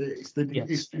 It's the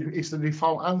Yes. it's the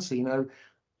default answer. You know,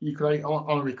 you could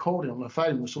on a recording on the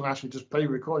phone, when someone actually just play a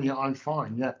recording, yeah, I'm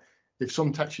fine. Yeah, if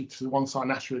someone texts you to the one side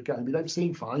and asks you again, if you don't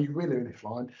seem fine, you're really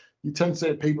fine. You tend to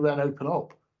see people then open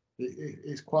up.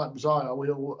 It's quite bizarre. We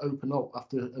all open up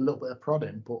after a little bit of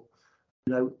prodding, but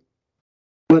you know,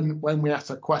 when we ask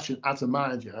a question as a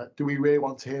manager, do we really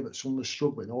want to hear that someone's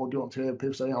struggling, or do you want to hear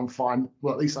people say, I'm fine?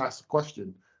 Well, at least ask the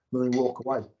question, then they walk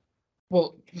away.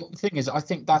 Well, the thing is, I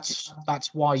think that's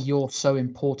why you're so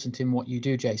important in what you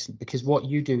do, Jason, because what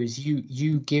you do is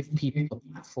you give people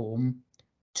a platform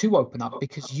to open up,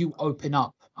 because you open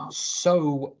up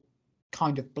so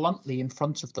kind of bluntly in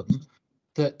front of them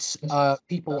that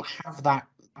people have that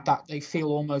they feel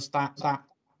almost that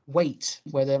weight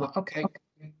where they're like, okay,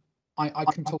 I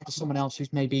can talk to someone else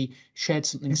who's maybe shared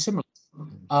something similar.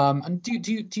 And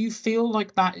do you feel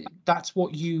like that's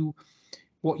what you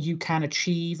can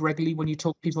achieve regularly when you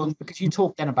talk to people? Because you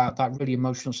talked then about that really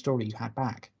emotional story you had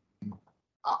back.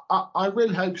 I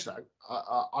really hope so.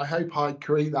 I hope I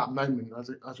create that moment,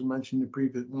 as we mentioned in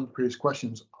one of the previous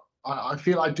questions. I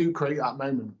feel I do create that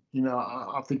moment. You know,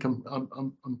 I think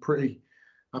I'm pretty.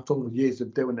 After all the years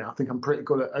of doing it, I think I'm pretty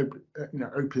good at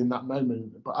opening that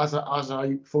moment. But as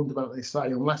I fundamentally say,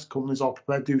 unless companies are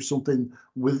prepared to do something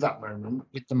with that moment,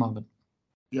 With the moment.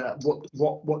 yeah,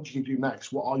 what do you do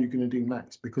next? What are you going to do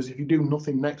next? Because if you do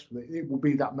nothing next with it, it will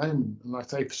be that moment. And I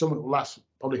say for some it will last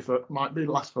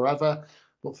last forever,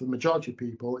 but for the majority of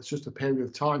people, it's just a period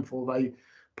of time before they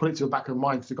put it to the back of their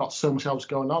mind because they've got so much else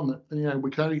going on that, you know,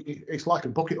 we can only, it's like a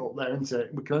bucket up there, isn't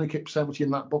it? We can only keep so much in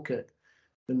that bucket.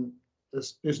 And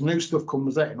as new stuff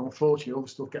comes in, unfortunately, other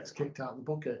stuff gets kicked out of the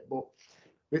bucket. But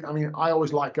I mean, I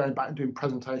always like going back and doing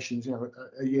presentations, you know,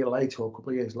 a year later or a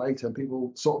couple of years later, and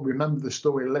people sort of remember the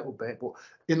story a little bit. But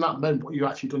in that moment, what you've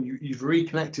actually done, you've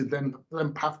reconnected them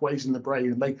pathways in the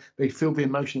brain, and they feel the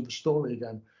emotion of the story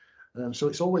again. So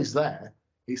it's always there.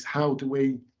 It's how do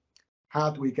we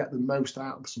get the most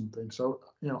out of something? So,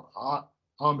 you know,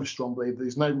 I'm a strong believer.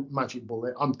 There's no magic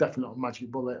bullet. I'm definitely not a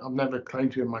magic bullet. I've never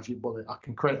claimed to be a magic bullet. I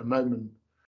can create a moment.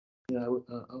 You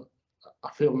know,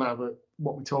 I feel now that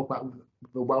what we talk about,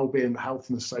 the well-being, the health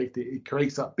and the safety, it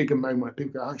creates that bigger moment where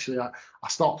people go, actually, I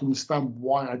start to understand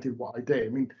why I did what I did. I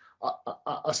mean,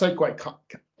 I say quite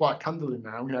candidly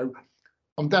now, you know,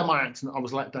 on the day of my accident, I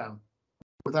was let down.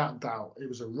 Without doubt, it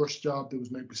was a rush job. There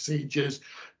was no procedures.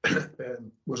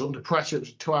 Was under pressure. It was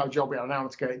a 2-hour job. We had an hour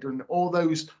to get it done. All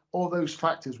those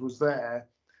factors was there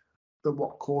that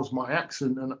what caused my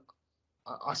accident. And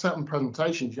I said on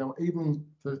presentations, you know, even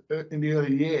in the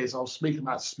early years, I was speaking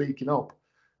about speaking up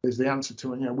is the answer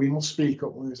to it. You know, we must speak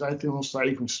up when there's anything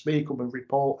unsafe and speak up and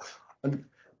report.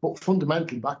 But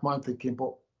fundamentally, back in my thinking,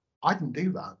 but I didn't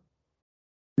do that.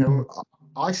 You know,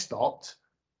 I stopped.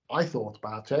 I thought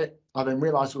about it. I then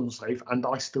realised it was unsafe, and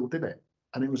I still did it.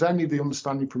 And it was only the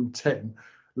understanding from Tim,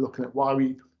 looking at why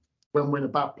when we're in a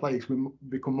bad place, we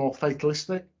become more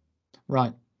fatalistic.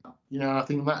 Right. You know, I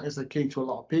think that is the key to a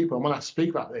lot of people. And when I speak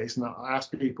about this, and I ask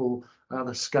people, I have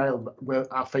a scale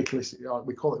where our fatalistic,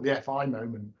 we call it the FI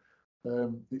moment.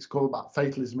 It's called about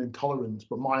fatalism intolerance,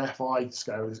 but my FI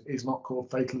scale is not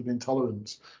called fatalism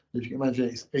intolerance. As you can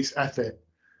imagine, it's effort.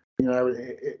 You know,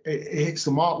 it hits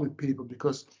the mark with people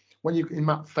because when you're in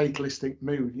that fatalistic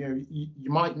mood, you know, you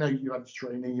might know you had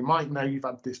training, you might know you've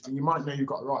had this thing, you might know you've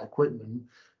got the right equipment.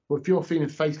 But if you're feeling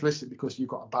fatalistic because you've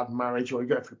got a bad marriage or you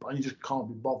go through, and you just can't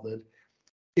be bothered,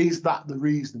 is that the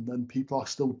reason then people are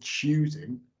still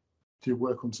choosing to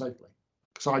work unsafely?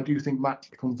 So I do think that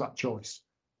becomes that choice.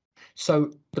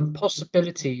 So the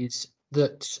possibilities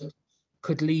that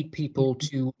could lead people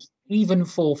to, even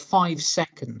for 5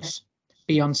 seconds,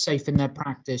 be unsafe in their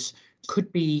practice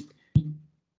could be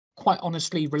quite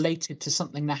honestly related to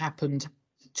something that happened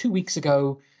 2 weeks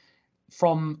ago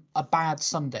from a bad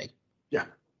Sunday. Yeah.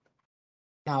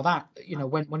 Now that, you know,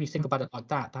 when you think about it like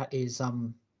that, that is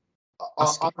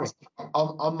that's I, scary.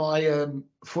 on my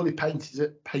fully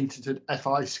painted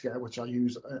FI scale, which I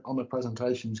use on the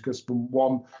presentations, because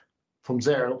from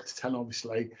 0 up to 10,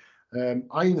 obviously,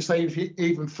 I even say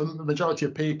even for the majority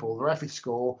of people, their FI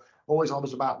score always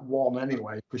hovers about 1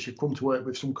 anyway, because you've come to work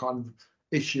with some kind of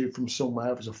issue from somewhere.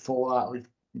 If there's a fallout, with,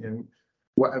 you know,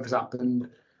 whatever's happened.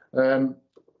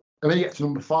 And then you get to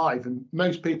number 5, and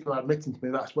most people are admitting to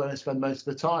me that's where they spend most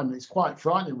of the time. And it's quite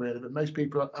frightening, really, that most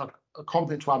people are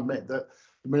confident to admit that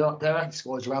their active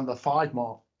score is around the 5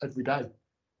 mark every day.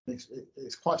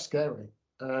 It's quite scary.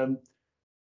 On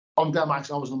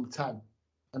Demax, I was number 10.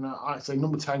 And I say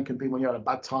number 10 can be when you had a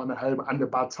bad time at home and a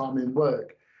bad time in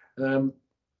work. I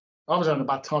was having a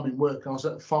bad time in work, and I was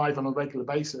at 5 on a regular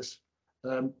basis.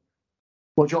 Well,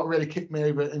 what really kicked me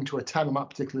over into a 10 on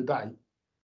that particular day?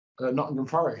 Nottingham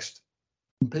Forest.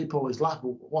 And people always laugh,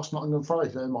 well, what's Nottingham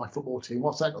Forest? They're my football team.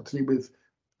 What's that got to do with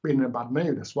being in a bad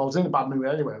mood? Well, I was in a bad mood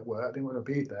anyway at work. I didn't want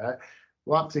to be there.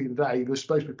 Well, that particular day, we were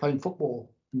supposed to be playing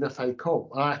football in the FA Cup,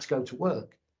 and I had to go to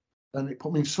work. And it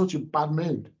put me in such a bad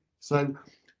mood. So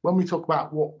when we talk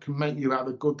about what can make you have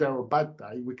a good day or a bad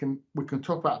day, we can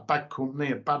talk about a bad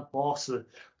company, a bad boss,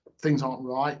 things aren't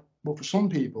right. But for some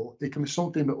people, it can be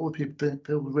something that other people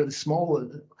feel really small.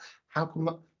 How come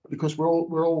that? Because we're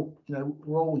all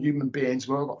human beings.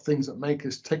 We've all got things that make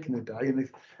us tick in a day. And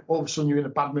if all of a sudden you're in a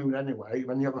bad mood anyway,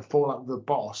 when you have a fallout with the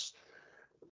boss,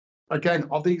 again,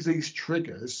 are these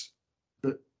triggers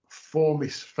that form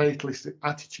this fatalistic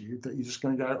attitude that you're just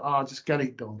going to go, just get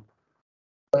it done.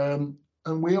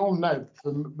 And we all know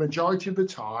the majority of the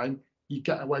time you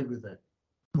get away with it.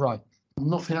 Right.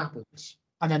 Nothing happens.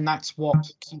 And then that's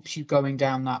what keeps you going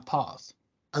down that path.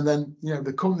 And then,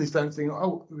 the companies don't think,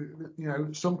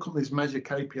 some companies measure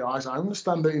KPIs. I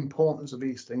understand the importance of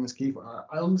these things, Keith.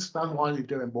 I understand why they're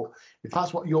doing, but if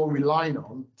that's what you're relying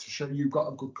on to show you've got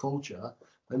a good culture,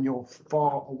 then you're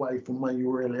far away from where you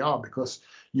really are, because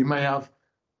you may have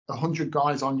 100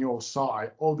 guys on your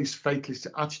side, all this fatalist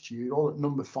attitude, all at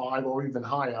number 5 or even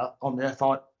higher on the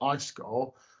FI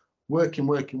score, working,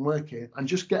 and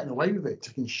just getting away with it,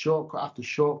 taking shortcut after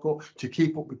shortcut to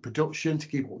keep up with production, to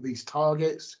keep up with these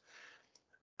targets.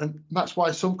 And that's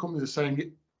why some companies are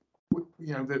saying,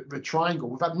 the triangle,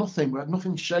 we had nothing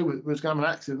to show it was going to have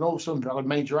an accident. All of a sudden, they had a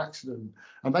major accident,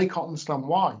 and they can't understand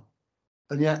why.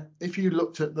 And yet, if you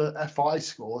looked at the FI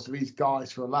scores of these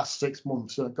guys for the last 6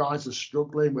 months, guys are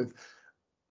struggling with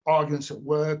arguments at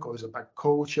work, or is it bad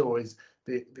culture, or is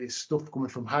there's stuff coming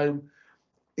from home?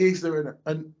 Is there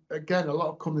and again, a lot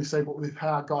of companies say, but we've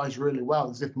hired guys really well,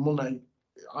 as if money.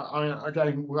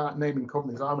 Again, without naming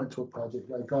companies, I went to a project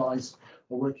where guys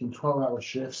are working 12-hour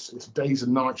shifts. It's days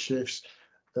and night shifts.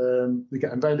 They're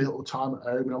getting very little time at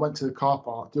home. And I went to the car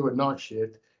park, do a night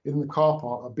shift. In the car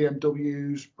park are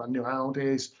BMWs, brand new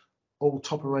Audis, all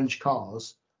top of range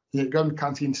cars. You go in the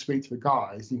canteen to speak to the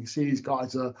guys, and you can see these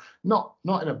guys are not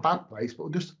in a bad place,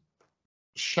 but just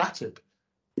shattered.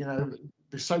 They're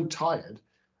so tired.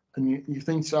 And you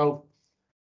think, so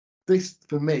this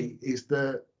for me is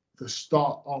the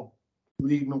start of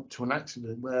leading up to an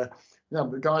accident where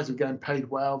the guys are getting paid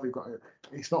well.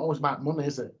 It's not always about money,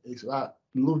 is it? It's about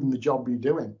loving the job you're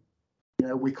doing.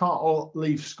 We can't all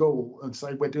leave school and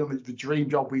say we're doing the dream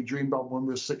job we dreamed of when we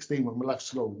were 16 when we left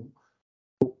school.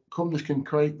 But companies can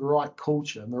create the right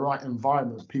culture and the right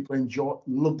environment. People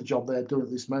love the job they're doing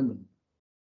at this moment.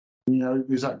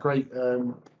 There's that great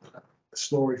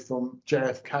story from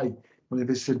JFK when he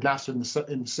visited NASA in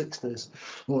the 60s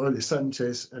or early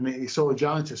 70s, and he saw a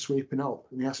janitor sweeping up,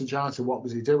 and he asked the janitor what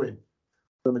was he doing.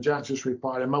 And the janitor just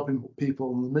replied, "I'm helping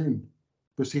people on the moon,"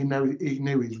 because he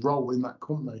knew his role in that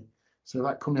company. So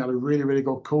that company had a really, really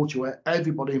good culture where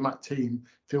everybody in that team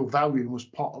feel valued and was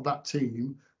part of that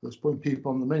team that was putting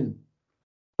people on the moon.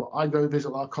 But I go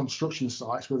visit our construction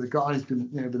sites where the guys,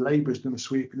 the labourers doing the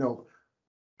sweeping up,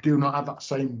 do not have that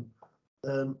same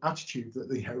attitude that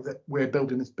that we're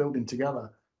building this building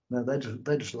together. No,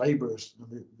 they're just labourers.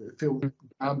 They feel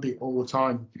downbeat all the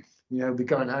time. They're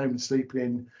going home and sleeping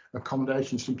in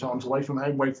accommodation, sometimes away from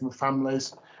home, away from the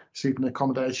families, sleeping in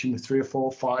accommodation with 3 or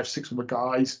 4, 5, 6 other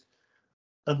guys,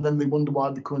 and then they wonder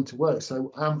why they're coming to work.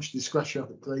 So how much discretion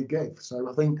do they give? So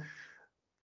I think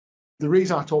the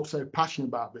reason I talk so passionate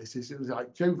about this is it was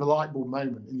like, the light bulb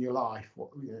moment in your life.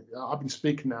 I've been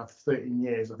speaking now for 13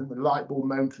 years. I think the light bulb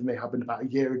moment for me happened about a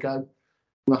year ago,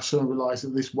 when I suddenly realised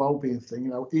that this wellbeing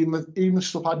thing, even the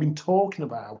stuff I've been talking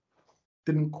about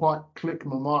didn't quite click in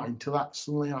my mind till that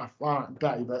suddenly I found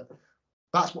that day that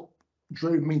that's what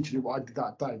drove me to do what I did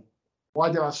that day. Why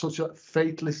did I have such a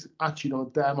fatalist attitude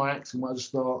on Dare My Accent where I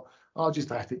just thought,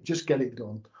 just F it, just get it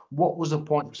done. What was the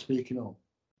point of speaking up?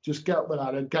 Just get up the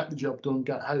ladder, get the job done,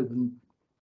 get home.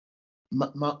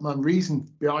 And my reason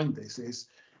behind this is,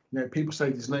 people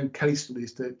say there's no case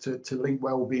studies to link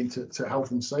well-being to health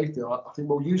and safety. I think,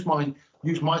 well, use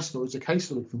my story as a case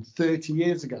study from 30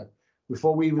 years ago,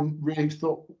 before we even really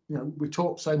thought, we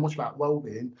talk so much about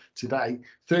well-being today.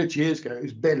 30 years ago, it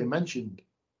was barely mentioned,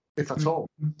 if at all.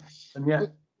 And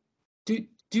yet,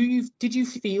 did you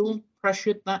feel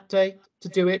pressured that day to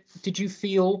do it? Did you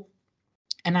feel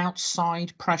an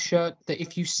outside pressure that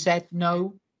if you said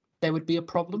no, there would be a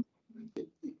problem?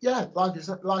 Yeah, like I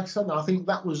said, I think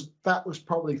that was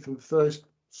probably for the first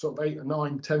sort of 8 or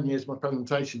 9, 10 years of my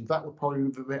presentation. That would probably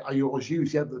be the bit I always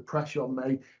use. Yeah, the pressure on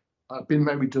me. I've been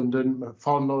made redundant. My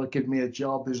father gave me a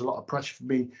job. There's a lot of pressure for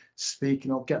me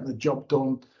speaking or getting the job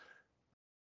done.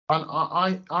 And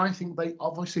I think they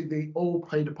all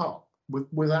played a part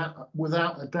without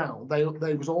a doubt.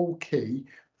 They was all key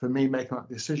for me making that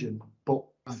decision. But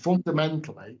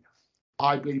fundamentally,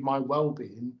 I believe my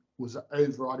well-being was an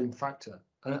overriding factor.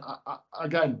 And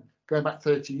again, going back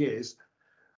 30 years,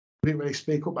 we didn't really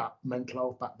speak about mental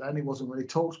health back then. It wasn't really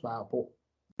talked about. But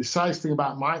the saddest thing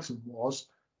about my accident was,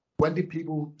 when did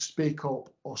people speak up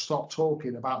or start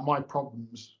talking about my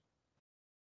problems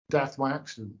after my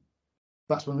accident?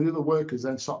 That's when the other workers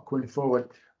then start coming forward.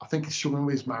 I think he's struggling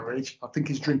with his marriage. I think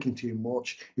he's drinking too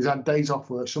much. He's had days off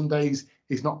work. Some days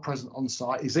he's not present on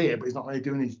site. He's here, but he's not really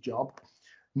doing his job.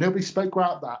 Nobody spoke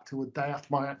about that till the day after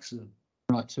my accident.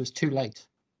 Right, so it's too late.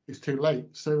 It's too late.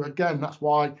 So again, that's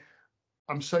why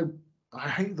I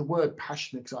hate the word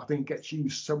passionate, because I think it gets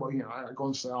used so much. I go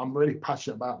and say I'm really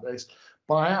passionate about this,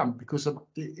 but I am, because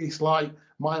it's like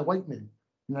my awakening.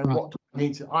 Right. What do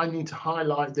I need to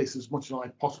highlight this as much as I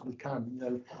possibly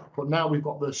can. But now we've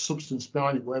got the substance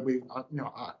behind it, where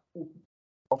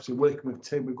obviously working with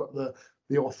Tim, we've got the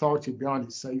authority behind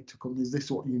it to say to companies, this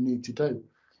is what you need to do.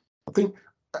 I think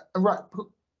right.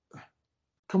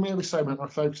 Can we ever say we're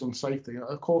not focused on safety?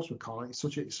 Of course we can't.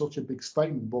 It's such a big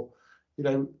statement, but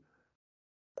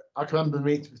I can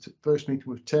remember first meeting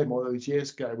with Tim all those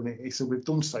years ago when he said we've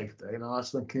done safety, and I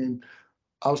was thinking,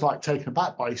 I was like taken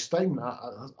aback by his statement.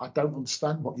 I don't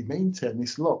understand what you mean, Tim. He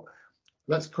said, look,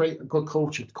 let's create a good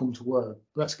culture to come to work.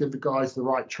 Let's give the guys the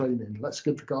right training. Let's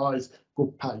give the guys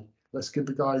good pay. Let's give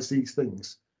the guys these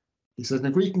things. He says, and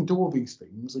if we can do all these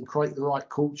things and create the right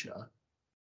culture,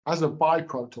 as a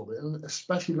byproduct of it, and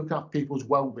especially looking at people's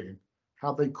well-being,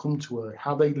 how they come to work,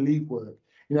 how they leave work.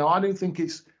 I don't think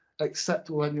it's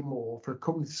acceptable anymore for a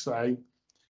company to say,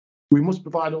 we must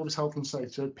provide all this health and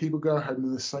safety so people go home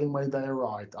in the same way they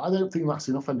arrived. I don't think that's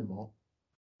enough anymore.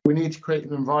 We need to create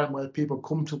an environment where people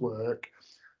come to work,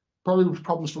 probably with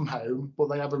problems from home, but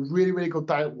they have a really, really good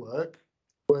day at work,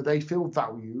 where they feel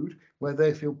valued, where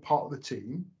they feel part of the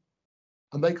team,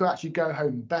 and they could actually go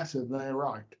home better than they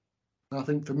arrived. And I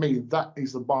think for me, that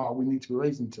is the bar we need to be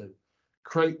raising to.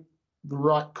 Create the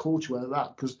right culture where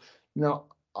that, because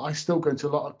I still go into a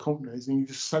lot of companies and you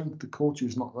just sense the culture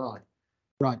is not right.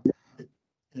 Right.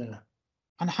 Yeah.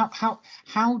 And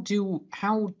how do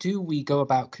we go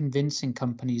about convincing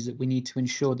companies that we need to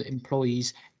ensure that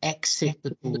employees exit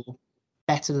the door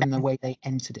better than the way they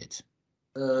entered it?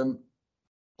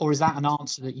 Or is that an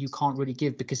answer that you can't really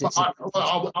give because it's?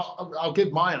 I'll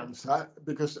give my answer,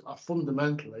 because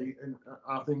fundamentally, and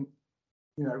I think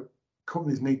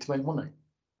companies need to make money.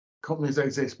 Companies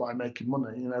exist by making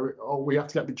money. Or we have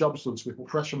to get the jobs done, so we put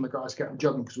pressure on the guys to get the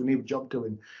job done because we need a job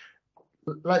doing.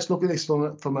 Let's look at this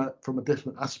from a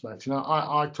different aspect.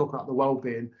 I talk about the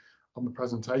well-being on the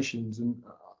presentations, and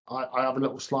I have a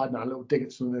little slide now, a little dig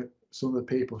at some of the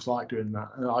people like doing that,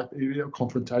 and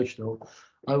confrontational.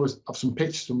 I always have some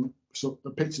pictures, some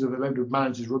pictures of a load of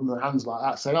managers rubbing their hands like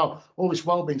that, saying, "Oh, all this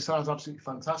well-being sounds absolutely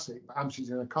fantastic, but how much is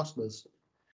it going to cost us?"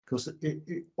 Because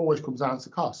it always comes down to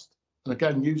cost. And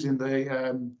again, using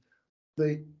the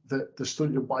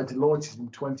study by Deloitte in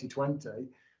 2020.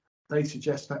 They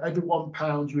suggest that every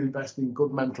 £1 you invest in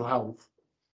good mental health,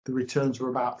 the returns are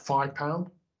about £5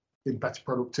 in better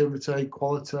productivity,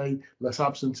 quality, less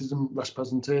absenteeism, less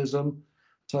presenteeism.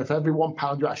 So for every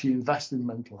 £1 you actually invest in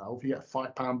mental health, you get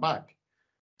 £5 back.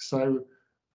 So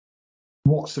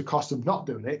what's the cost of not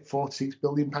doing it? £46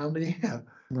 billion a year.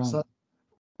 Right. So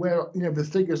where the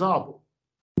figures are,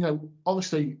 but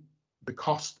obviously the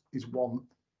cost is one,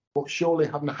 but surely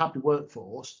having a happy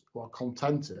workforce who are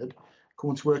contented,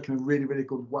 coming to work in a really, really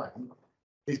good way,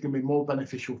 is going to be more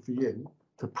beneficial for you,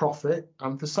 for profit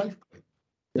and for safety.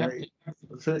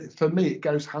 For me, it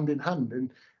goes hand in hand,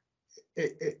 and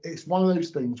it's one of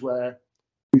those things where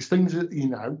these things that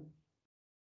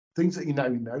things that you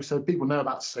know, so people know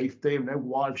about safety and know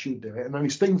why you should do it, and then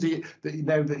these things that you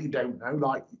don't know,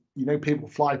 like people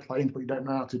fly planes but you don't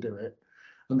know how to do it,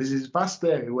 and there's this vast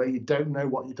area where you don't know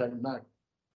what you don't know.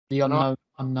 The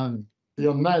unknown. The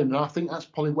unknown, and I think that's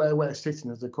probably where we're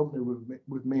sitting as a company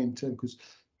with me and Tim, because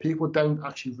people don't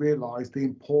actually realise the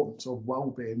importance of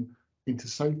well-being into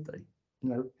safety.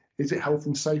 Is it health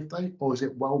and safety, or is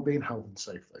it well-being, health and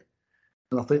safety?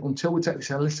 And I think until we take this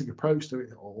holistic approach to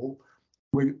it all,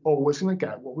 we're always going to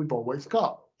get what we've always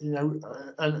got, and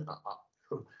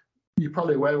you're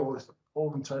probably aware of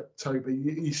all Toby.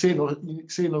 You see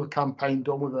another campaign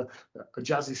done with a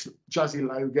jazzy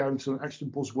logo and some extra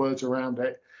buzzwords around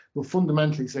it. But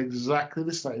fundamentally, it's exactly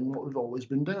the same what we've always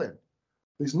been doing.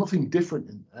 There's nothing different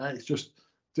in there. It's just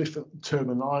different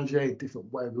terminology,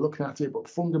 different way of looking at it. But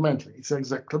fundamentally, it's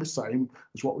exactly the same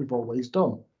as what we've always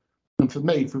done. And for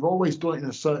me, if we've always done it in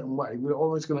a certain way, we're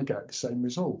always going to get the same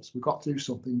results. We've got to do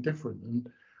something different. And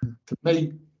for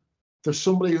me, for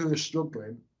somebody who is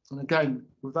struggling, and again,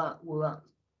 without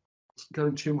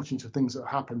going too much into things that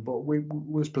happened, but we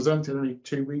was presented only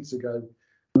 2 weeks ago,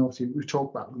 and obviously we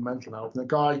talked about the mental health, and a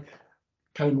guy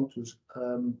came up to us,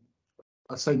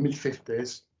 I'd say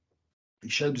mid-50s. He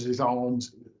showed us his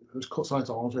arms. There was cuts on his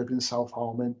arms where he'd been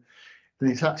self-harming.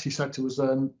 And he actually said to us,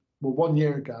 well, 1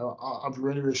 year ago, I've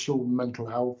really struggled with mental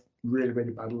health, really,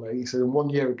 really badly. He said, and 1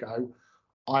 year ago,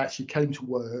 I actually came to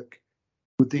work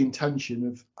with the intention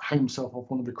of hanging himself off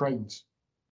one of the cranes.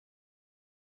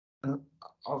 And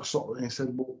I was and he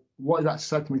said, well, what that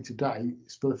said to me today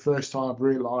is for the first time I've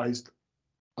realised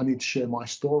I need to share my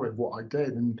story of what I did.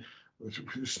 And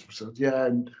said, yeah,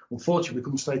 and unfortunately we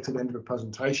couldn't stay till the end of the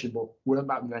presentation, but we went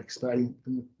back the next day,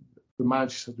 and the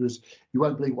manager said to us, you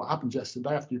won't believe what happened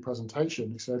yesterday after your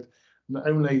presentation. He said, not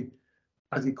only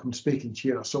has he come speaking to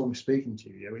you, and I saw him speaking to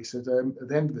you, he said, at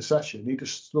the end of the session, he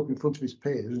just stood up in front of his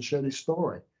peers and shared his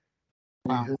story.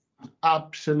 Wow. Said,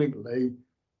 absolutely,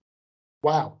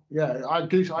 wow. Yeah, I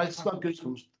just got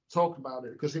goosebumps talking about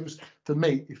it, because it was, for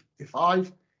me, if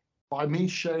by me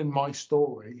sharing my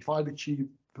story, if I've achieved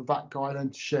for that guy then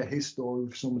to share his story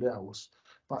with somebody else,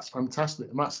 that's fantastic.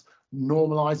 And that's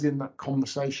normalizing that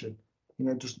conversation.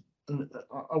 Just, and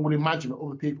I would imagine that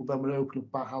other people then would open up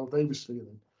about how they was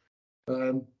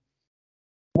feeling.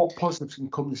 What positives can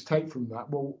companies take from that?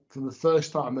 Well, for the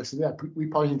first time, they said, yeah, we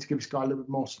probably need to give this guy a little bit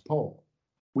more support.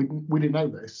 We didn't know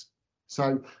this.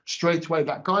 So straight away,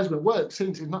 that guy's been at work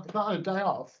since he's not had a day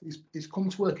off. He's come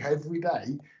to work every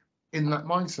day in that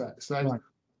mindset. So right.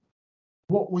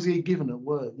 What was he given at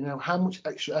work? How much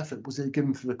extra effort was he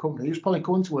given for the company? He was probably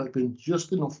coming to work doing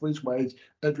just enough for his wage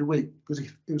every week because he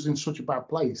was in such a bad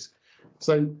place.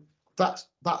 So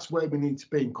that's where we need to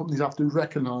be. And companies have to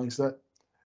recognise that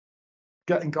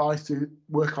getting guys to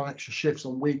work on extra shifts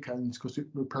on weekends because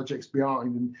the project's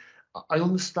behind. And I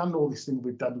understand all these things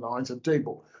with deadlines, I do,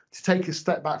 but to take a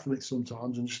step back from it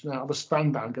sometimes and just have a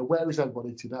stand down and go, where is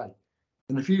everybody today?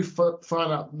 And if you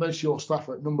find out most of your staff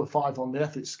are at number 5 on the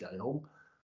ethics scale,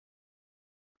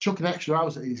 chucking extra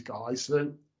hours at these guys,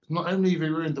 so not only have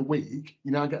you ruined the week,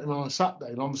 you now get them on a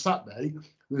Saturday, and on the Saturday,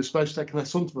 they're supposed to take their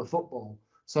son to the football.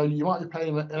 So you might be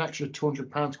paying an extra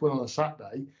 £200 to go in on a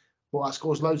Saturday, but that's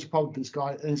caused loads of problems for this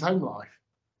guy in his home life.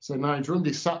 So now he's ruined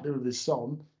his Saturday with his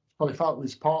son, he's probably fought with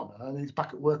his partner, and he's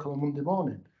back at work on a Monday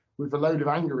morning with a load of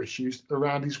anger issues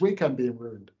around his weekend being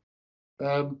ruined.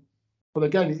 But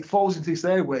again, it falls into this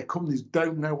area where companies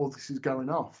don't know all this is going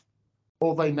off.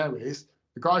 All they know is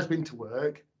the guy's been to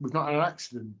work, we've not had an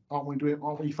accident. Aren't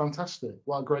we fantastic?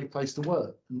 What a great place to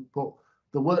work. But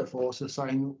the workforce are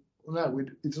saying, no,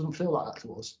 it doesn't feel like that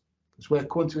to us. Because we're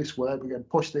coming to this work, we're getting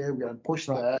pushed here, we're getting pushed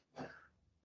there.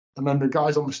 And then the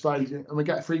guys on the stage, and we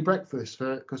get a free breakfast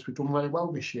because we've done very well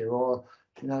this year, or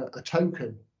a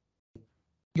token.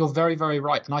 You're very, very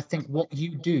right. And I think what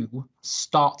you do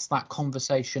starts that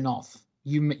conversation off.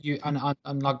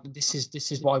 And like this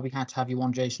is why we had to have you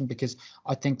on, Jason, because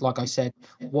I think, like I said,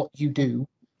 what you do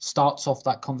starts off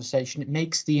that conversation. It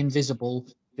makes the invisible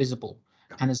visible.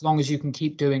 And as long as you can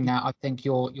keep doing that, I think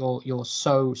you're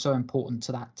so important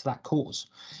to that cause.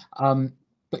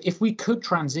 But if we could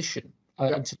transition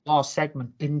into the last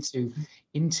segment into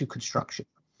construction.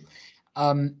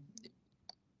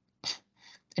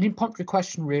 An impromptu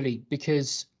question, really,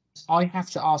 because I have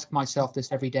to ask myself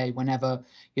this every day whenever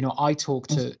I talk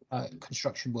to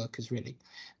construction workers, really,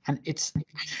 and it's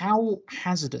how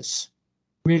hazardous,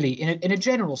 really, in a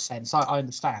general sense. I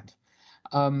understand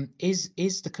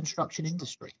is the construction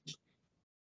industry.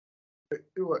 It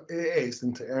is,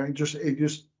 and it just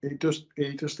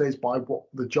is by what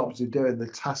the jobs they're doing, the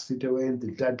tasks they're doing,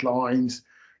 the deadlines.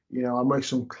 I know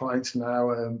some clients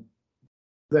now.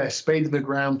 They're speeding the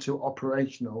ground to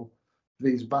operational.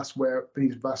 These vast warehouses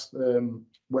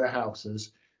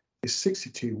is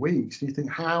 62 weeks. And you think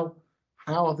how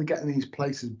are they getting these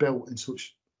places built in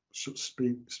such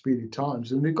speedy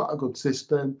times? And they've got a good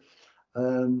system.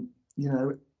 They're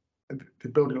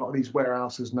building a lot of these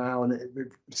warehouses now, and they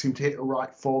seem to hit the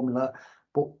right formula.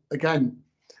 But again,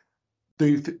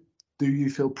 do you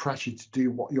feel pressure to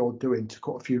do what you're doing to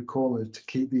cut a few corners to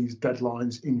keep these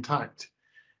deadlines intact?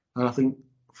 And I think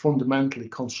fundamentally,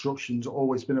 construction's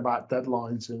always been about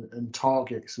deadlines and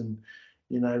targets. And,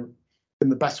 you know, in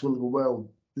the best will of the world,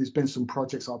 there's been some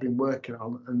projects I've been working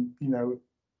on, and, you know,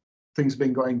 things have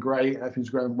been going great, everything's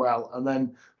going well, and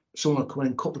then someone will come in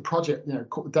and cut the project, you know,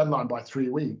 cut the deadline by 3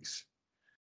 weeks.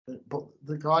 But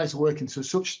the guys are working to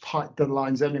such tight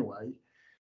deadlines anyway.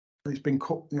 It's been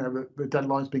cut, you know, the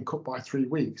deadline's been cut by 3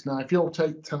 weeks. Now, if you're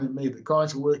telling me that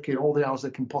guys are working all the hours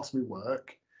they can possibly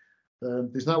work,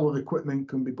 there's no other equipment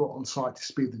can be brought on site to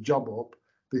speed the job up.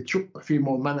 They chuck a few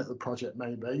more men at the project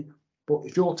maybe, but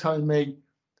if you're telling me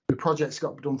the project's got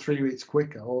to be done 3 weeks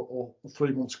quicker or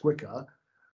 3 months quicker,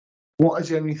 what is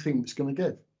the only thing that's going to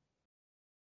give?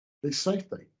 It's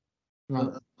safety.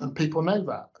 Right. And people know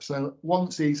that. So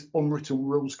once these unwritten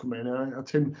rules come in,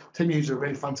 Tim uses a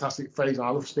really fantastic phrase, and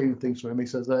I love stealing things from him. He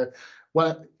says,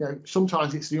 well, you know,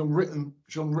 sometimes it's the unwritten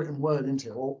word, isn't it,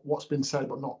 or what's been said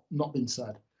but not been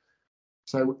said.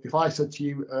 So if I said to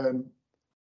you,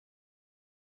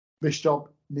 this job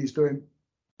needs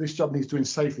doing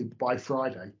safely by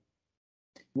Friday,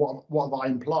 what have I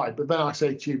implied? But then I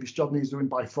say to you, this job needs doing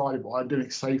by Friday, but I'm doing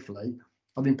it safely,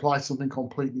 I've implied something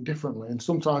completely differently. And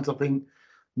sometimes I think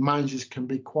managers can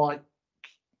be quite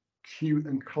cute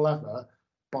and clever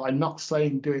by not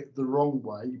saying do it the wrong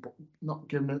way, but not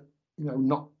giving it, you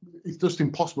know, it's just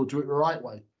impossible to do it the right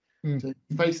way. So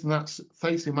facing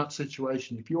that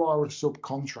situation, if you are a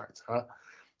subcontractor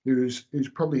who's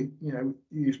probably, you know,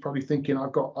 he's probably thinking,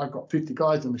 I've got 50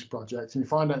 guys on this project, and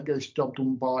if I don't get this job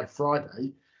done by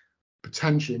Friday,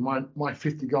 potentially my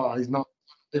 50 guys not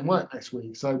in work next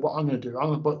week. So what I'm going to do,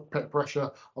 I'm going to put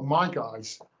pressure on my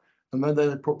guys, and then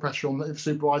they put pressure on the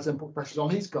supervisor and put pressure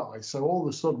on his guys. So all of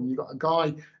a sudden you've got a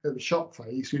guy at the shop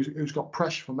face who's got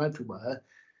pressure from everywhere,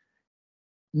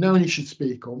 knowing he should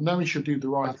speak up, knowing he should do the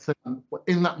right thing, but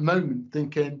in that moment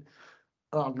thinking,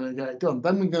 oh, I'm going to get it done.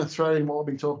 Then we're going to throw in what we've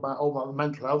been talking about, all about the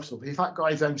mental health stuff. If that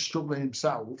guy's then struggling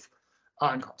himself,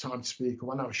 I ain't got time to speak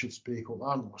up, I know I should speak up,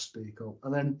 I'm not speak up.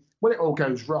 And then when it all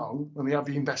goes wrong, and we have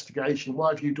the investigation, why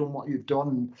have you done what you've done,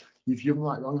 and you've done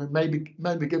that wrong, and maybe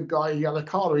give a guy a yellow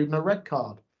card or even a red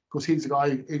card, because he's the guy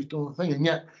who's done the thing. And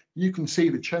yet you can see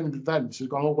the chain of events has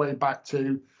gone all the way back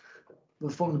to the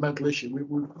fundamental issue.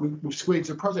 We've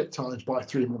squeezed the project times by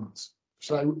 3 months.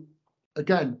 So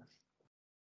again,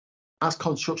 has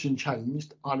construction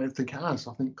changed? I don't think it has.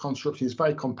 I think construction is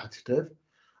very competitive.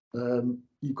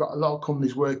 You've got a lot of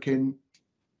companies working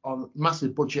on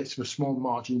massive budgets for small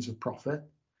margins of profit.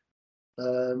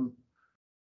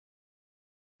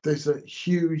 There's a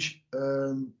huge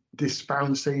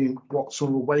disparity in what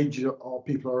sort of wages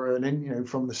people are earning, you know,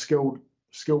 from the skilled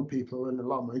people who earn a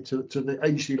lot of money to the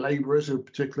agency labourers who are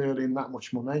particularly earning that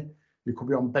much money. You could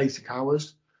be on basic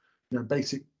hours, you know,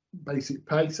 basic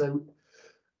pay. So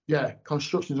yeah,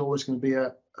 construction is always going to be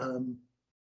a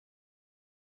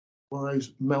one of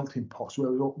those melting pots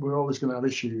where we're always going to have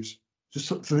issues, just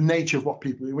for the nature of what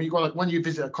people do. When you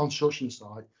visit a construction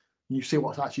site and you see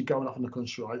what's actually going on in the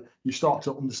construction, you start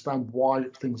to understand why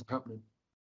things are happening.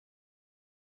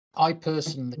 I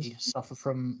personally suffer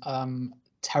from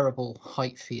terrible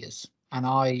height fears, and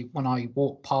when I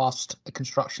walk past a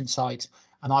construction site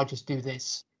and I just do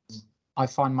this, I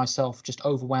find myself just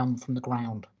overwhelmed from the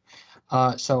ground.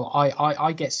 So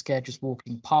I get scared just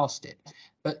walking past it.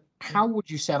 But how would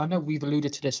you say, and I know we've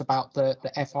alluded to this about the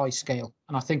FI scale,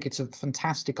 and I think it's a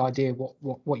fantastic idea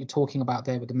what you're talking about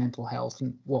there with the mental health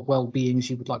and what well-being, as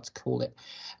you would like to call it.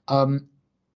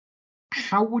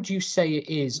 How would you say it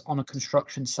is on a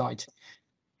construction site,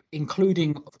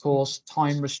 including, of course,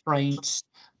 time restraints,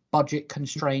 budget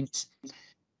constraints?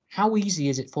 How easy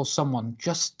is it for someone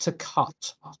just to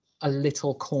cut a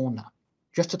little corner,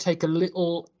 just to take a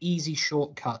little easy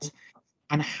shortcut?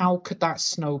 And how could that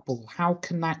snowball? How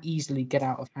can that easily get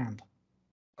out of hand?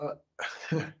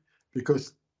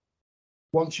 Because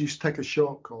once you take a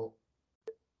shortcut,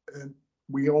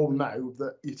 we all know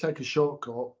that you take a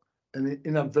shortcut and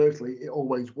inadvertently it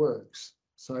always works.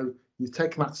 So you've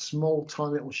taken that small,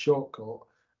 tiny little shortcut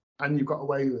and you've got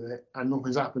away with it and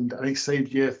nothing's happened and it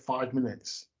saved you 5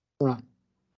 minutes. Right.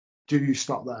 Do you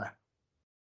stop there?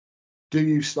 Do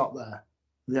you stop there?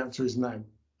 The answer is no.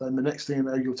 Then the next thing you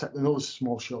know, you'll take another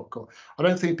small shortcut. I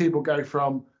don't think people go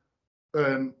from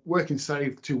working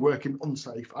safe to working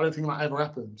unsafe. I don't think that ever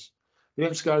happens. You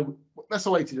don't just go, that's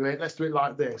the way to do it, let's do it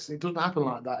like this. It doesn't happen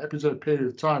like that. It happens over a period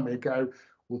of time. You go,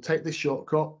 we'll take this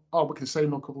shortcut. Oh, we can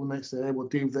save a couple of minutes there. We'll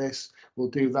do this. We'll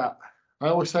do that. I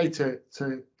always say to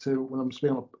when I'm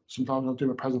speaking, sometimes I'm doing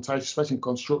a presentation, especially in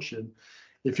construction,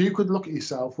 if you could look at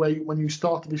yourself when you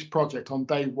started this project on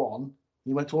day one,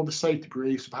 you went to all the safety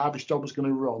briefs of how this job was going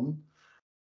to run,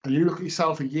 and you look at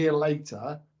yourself a year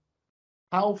later,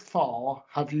 how far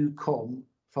have you come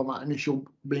from that initial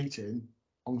meeting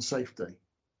on safety?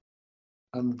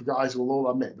 And the guys will all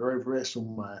admit they're over here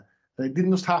somewhere. And it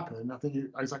didn't just happen. I think you're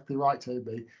exactly right,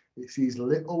 Toby. It's these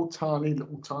little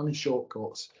tiny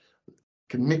shortcuts.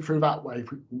 Can nip through that way.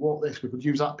 If we walk this, we could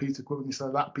use that piece of equipment instead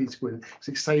of that piece of equipment.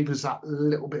 So it saves us that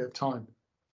little bit of time.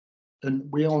 And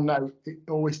we all know it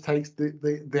always takes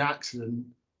the accident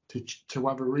to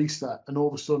have a reset. And all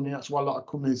of a sudden, that's why a lot of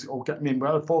companies are getting in. We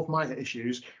had 4th minor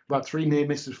issues. We had 3 near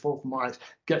misses, 4th minors.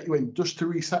 Get you in just to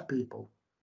reset people.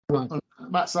 Right. And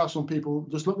that's how some people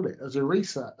just look at it as a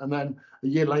reset. And then a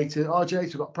year later, oh,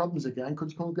 Jason, we've got problems again.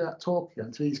 Could you come and get talk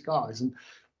again to these guys? And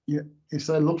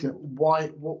instead of looking at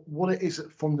what it is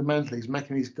that fundamentally is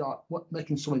making these guys,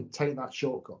 making somebody take that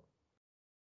shortcut.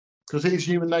 Because it is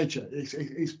human nature.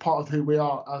 It's part of who we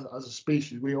are as a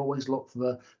species. We always look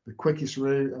for the quickest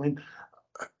route. I mean,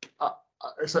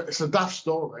 it's a daft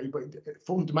story, but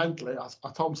fundamentally,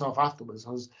 I told myself afterwards,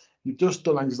 you've just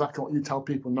done exactly what you tell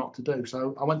people not to do.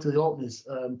 So I went to the Orkneys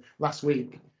last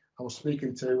week. I was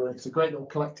speaking to, it's a great little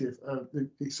collective.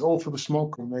 It's all for the small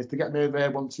companies. They get me over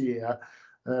there once a year.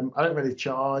 I don't really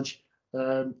charge.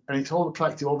 And it's all the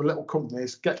collective, all the little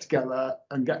companies get together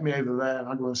and get me over there, and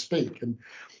I go and speak. And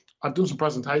I've done some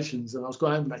presentations, and I was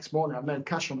going home the next morning. I had no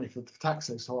cash on me for the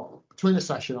taxi, so between the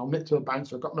session, I'll nip to a bank.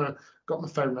 So I got my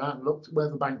phone out and looked where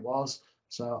the bank was.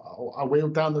 So I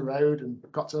wheeled down the road and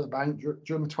got to the bank,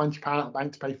 drew my £20 at the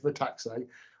bank to pay for the taxi.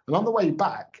 And on the way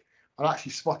back, I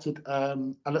actually spotted a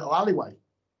little alleyway.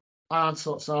 And I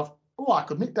thought, oh, I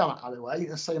could nip down that alleyway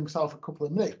and save myself a couple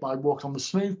of minutes by walking on the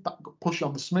smooth, pushing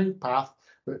on the smooth path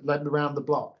that led me around the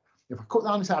block. If I cut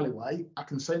down this alleyway, I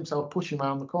can save myself pushing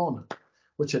around the corner,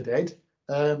 which I did.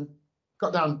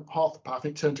 Got down half the path,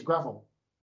 it turned to gravel.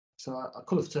 So I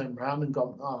could have turned around and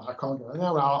gone, oh, I can't go.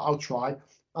 No, I'll try.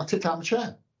 I tipped out my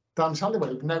chair down this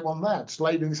alleyway with no one there, just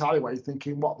laid in this alleyway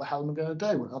thinking, what the hell am I going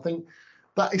to do? And I think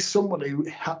that is somebody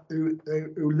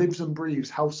who lives and breathes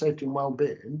health, safety and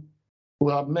well-being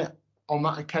will admit on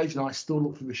that occasion I still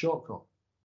look for the shortcut,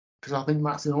 because I think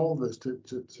that's in all of us.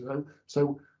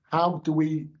 So how do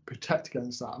we protect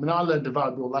against that? I mean, I learned a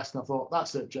valuable lesson. I thought,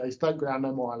 that's it, Jace, don't go down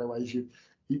no more alleyways. You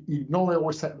normally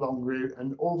always take the long route,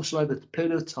 and all of a sudden, over a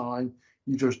period of time,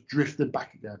 you just drifted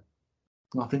back again.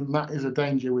 And I think that is a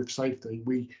danger with safety.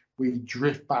 We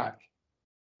drift back.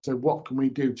 So what can we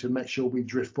do to make sure we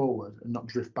drift forward and not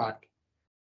drift back?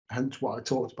 Hence what I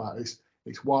talked about is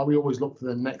it's why we always look for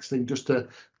the next thing, just to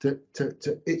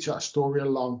itch that story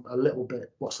along a little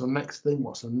bit. What's the next thing?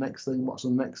 What's the next thing? What's the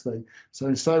next thing? So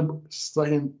instead of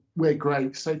saying we're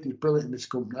great, safety is brilliant in this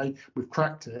company, we've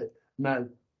cracked it. No,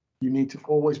 you need to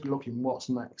always be looking what's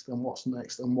next and what's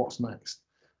next and what's next.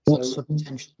 What's the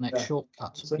potential next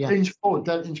shortcut? So inch forward,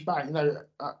 don't inch back. You know,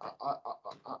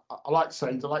 I like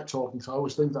sayings, I like talking, so I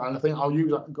always think that, and I think I'll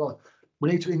use that. God,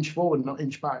 we need to inch forward, not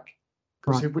inch back.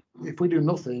 Because if we do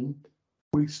nothing,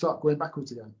 we start going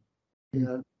backwards again. You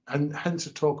know, and hence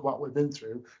to talk about what we've been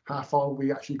through, how far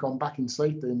we actually gone back in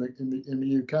safety in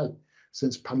the UK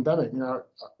since pandemic. You know,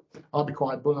 I'll be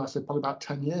quite blunt. I said probably about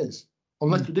 10 years,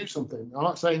 unless we do something. I'm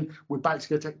not saying we're back to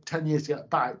go take 10 years to get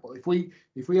back, but if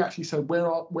we actually say where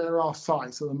are our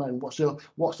sites at the moment,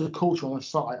 what's the culture on the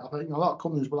site, I think a lot of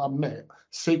companies will admit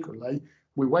secretly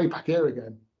we're way back here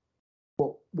again.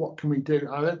 But what can we do?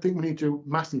 I don't think we need to do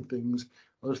massive things.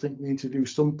 I just think we need to do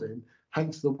something.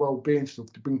 Hence the well-being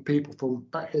stuff, to bring people from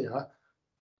back here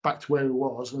back to where it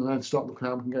was, and then start looking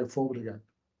how we can go forward again.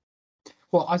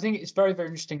 Well, I think it's very, very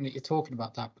interesting that you're talking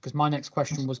about that, because my next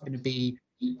question was going to be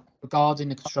regarding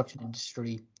the construction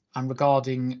industry and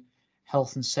regarding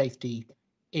health and safety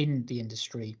in the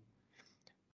industry.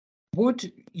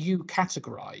 Would you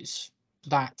categorize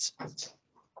that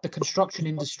the construction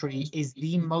industry is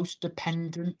the most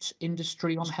dependent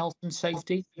industry on health and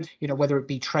safety? You know, whether it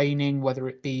be training, whether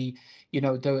it be, you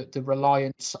know, the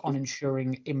reliance on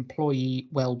ensuring employee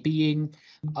well-being.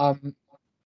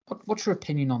 What's your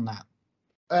opinion on that?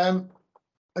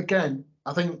 Again,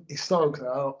 I think historically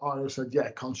I always said,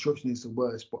 yeah, construction is the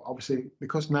worst, but obviously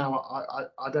because now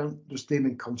I don't just deal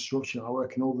in construction, I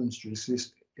work in all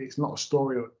industries. It's not a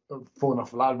story of falling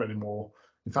off a ladder anymore.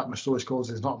 In fact, my story calls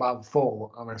it's not about the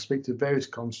fall. I mean, I speak to various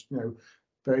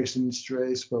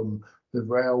industries, from the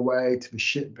railway to the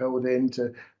shipbuilding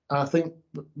and I think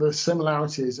the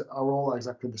similarities are all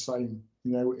exactly the same.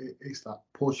 You know, it's that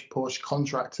push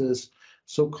contractors,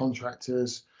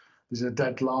 subcontractors. There's a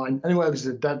deadline. Anywhere there's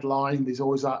a deadline, there's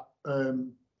always that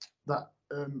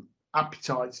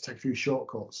appetite to take a few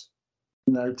shortcuts,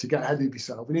 you know, to get ahead of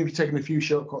yourself. And if you're taking a few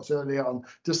shortcuts early on,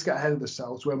 just get ahead of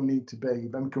ourselves where we need to be,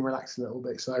 then we can relax a little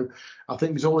bit. So I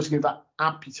think there's always going to be that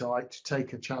appetite to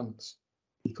take a chance.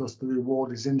 because the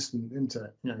reward is instant, isn't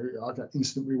it? You know, I get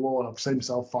instant reward. I've saved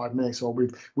myself 5 minutes, or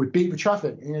we beat the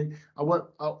traffic. You know, when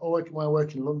I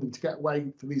work in London, to get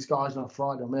away for these guys on a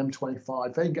Friday on the M25.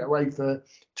 If they can get away for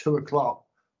 2 o'clock,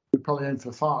 we probably aim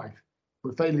for 5. But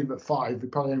if they leave at 5, we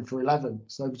probably aim for 11.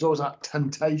 So there's always that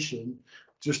temptation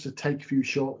just to take a few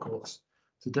shortcuts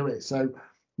to do it. So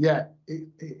yeah,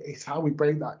 it's how we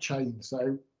break that chain.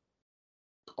 So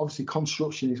obviously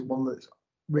construction is one that's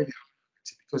really hard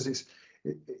because it's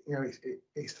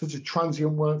such a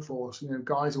transient workforce. You know,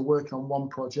 guys are working on one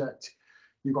project.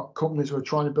 You've got companies who are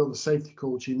trying to build a safety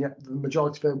culture, and yet the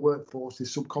majority of their workforce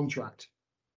is subcontract.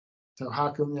 So how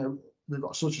come, you know, they've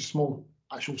got such a small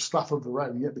actual staff of their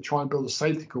own, yet they try and build a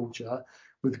safety culture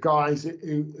with guys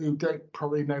who don't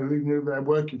probably know who they're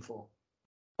working for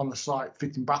on the site,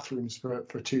 fitting bathrooms for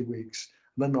 2 weeks,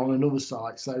 and then on another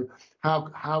site. So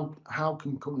how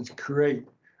can companies create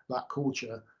that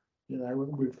culture? You know,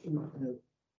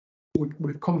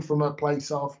 we've come from a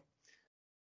place of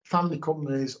family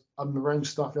companies and their own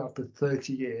staff out for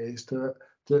 30 years to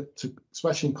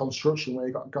especially in construction, where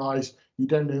you've got guys you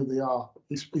don't know who they are.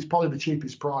 It's probably the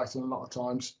cheapest price, and a lot of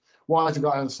times, why is a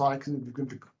guy on site? Because they've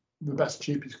got the best,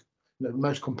 cheapest, you know,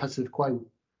 most competitive quote.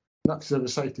 That's the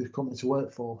safest company to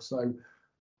work for. So,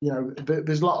 you know,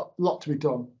 there's a lot to be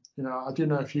done. You know, I do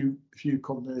know a few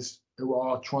companies who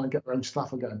are trying to get their own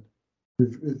staff again.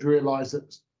 We've realised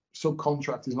that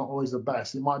subcontract is not always the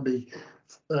best. It might be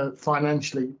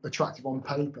financially attractive on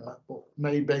paper, but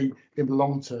maybe in the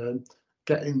long term,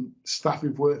 getting staff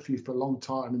who've worked for you for a long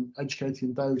time and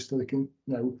educating those so they can,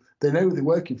 you know, they know who they're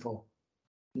working for.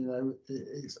 You know,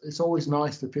 it's always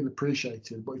nice to feel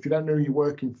appreciated, but if you don't know who you're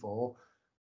working for,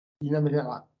 you never get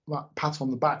that pat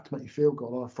on the back to make you feel good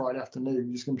on a Friday afternoon.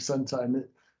 You're just going to be sent home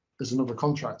as another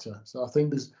contractor. So I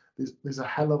think there's a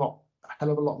hell of a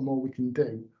lot more we can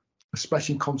do,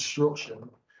 especially in construction,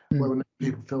 where we make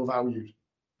people feel valued.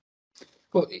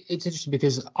 Well, it's interesting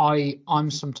because I'm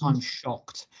sometimes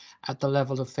shocked at the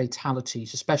level of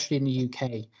fatalities, especially in the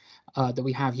UK, that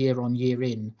we have year on year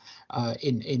in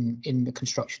the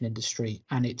construction industry,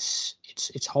 and it's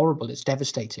horrible. It's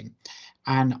devastating,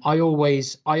 and I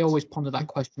always ponder that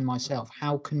question myself: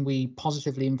 how can we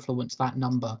positively influence that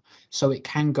number so it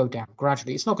can go down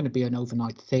gradually? It's not going to be an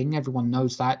overnight thing. Everyone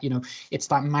knows that. You know, it's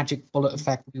that magic bullet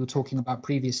effect we were talking about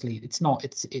previously. It's not.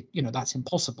 You know, that's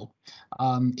impossible.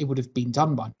 It would have been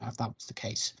done by now if that was the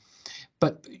case.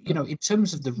 But, you know, in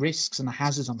terms of the risks and the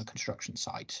hazards on the construction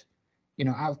site, you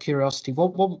know, out of curiosity,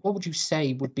 what would you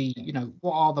say would be, you know,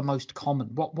 what are the most common?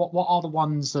 What are the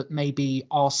ones that maybe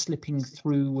are slipping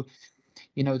through,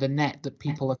 you know, the net that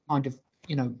people are kind of,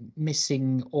 you know,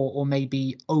 missing or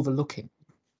maybe overlooking?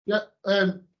 Yeah,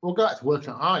 we'll go back to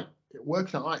working at height.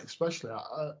 Working at height, especially.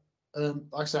 Like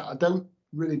I said, I don't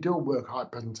really do a work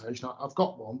height presentation. I've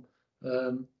got one.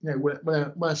 You know,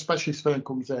 when a specialist firm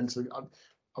comes in, so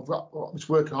I've got this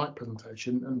work height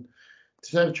presentation, and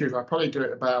to tell the truth, I probably do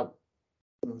it about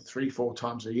 3-4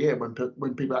 times a year when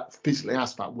people physically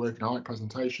ask about working height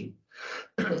presentation.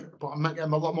 But I'm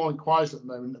getting a lot more inquiries at the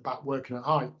moment about working at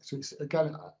height. So it's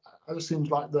again, it just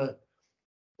seems like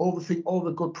all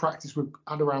the good practice we've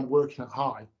had around working at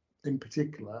height, in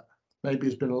particular, maybe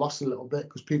has been lost a little bit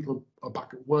because people are back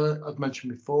at work. I've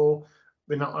mentioned before,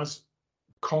 we're not as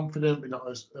confident, we're not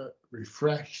as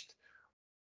refreshed.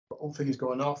 But all things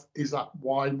going off. Is that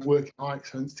why working at height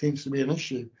seems to be an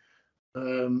issue?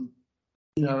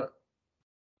 You know,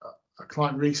 a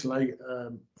client recently,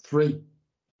 3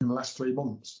 in the last 3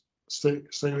 months,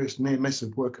 serious near miss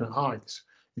of working at heights.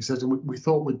 He says, and we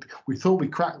thought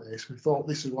we'd crack this. We thought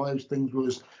this is one of those things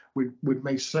we'd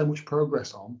made so much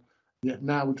progress on, yet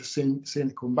now we're just seeing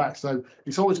it come back. So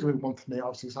it's always going to be one for me.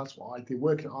 Obviously, that's what I do.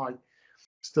 Working at height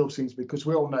still seems to be, because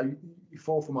we all know you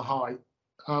fall from a height.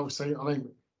 I would say,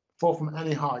 fall from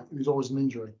any height, there's always an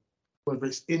injury, whether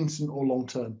it's instant or long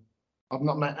term. I've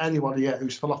not met anybody yet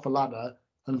who's fell off a ladder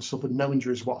and suffered no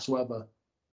injuries whatsoever.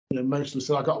 You know, most of them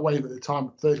said I got away with it at the time,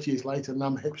 but 30 years later, now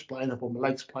my hips playing up or my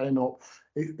legs playing up.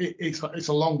 It's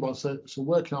a long one. So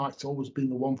working height's always been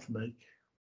the one for me,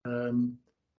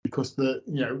 because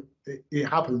it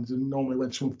happens, and normally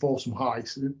when someone falls from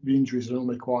heights, the injuries are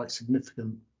normally quite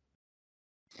significant.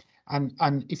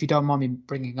 And if you don't mind me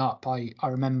bringing up, I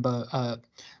remember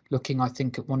looking, I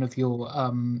think, at one of your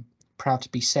Proud to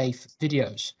Be Safe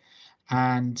videos.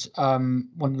 And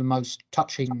one of the most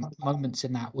touching moments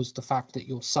in that was the fact that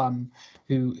your son,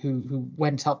 who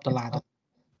went up the ladder,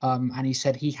 and he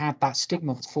said he had that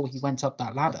stigma before he went up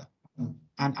that ladder,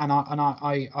 and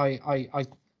I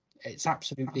it's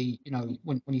absolutely, you know,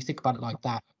 when you think about it like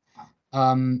that.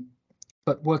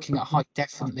 But working at height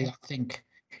definitely, I think,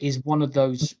 is one of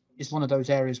those is one of those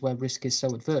areas where risk is so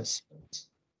adverse.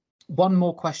 One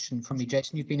more question from me,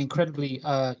 Jason. You've been incredibly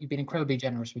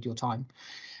generous with your time,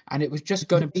 and it was just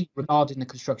going to be regarding the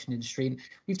construction industry. And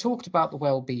we've talked about the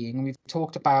well-being, and we've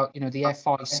talked about, the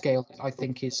FI scale. I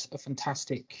think is a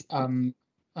fantastic,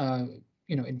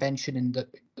 invention in the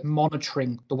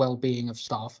monitoring the well-being of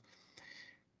staff.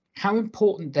 How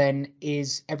important then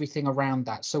is everything around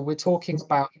that? So we're talking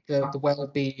about the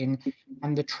well-being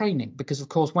and the training, because of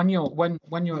course when you're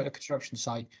at a construction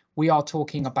site, we are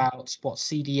talking about what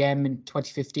CDM in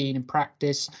 2015 in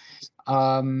practice,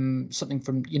 something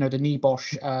from the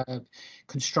NEBOSH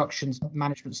construction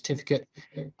management certificate.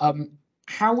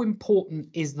 How important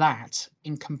is that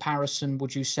in comparison,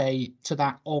 would you say, to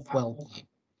that of well-being?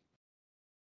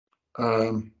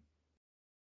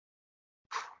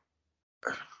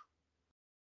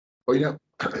 Well,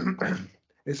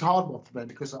 it's a hard one for me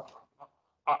because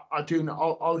I do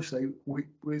know, obviously,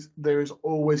 there is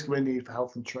always going to be need for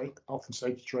health and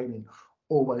safety training,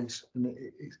 always, and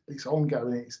it's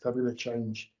ongoing. It's never going to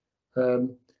change.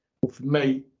 But for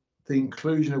me, the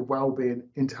inclusion of wellbeing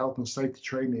into health and safety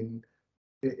training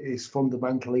is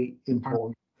fundamentally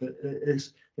important.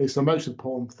 It's the most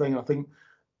important thing. I think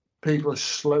people are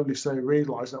slowly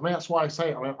realising. I mean, that's why I say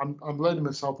it. I'm learning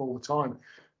myself all the time.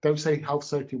 Don't say health,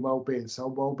 safety, and well-being. Say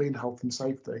well-being, health, and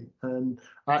safety. And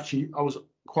actually, I was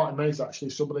quite amazed. Actually,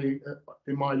 somebody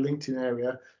in my LinkedIn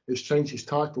area has changed his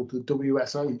title to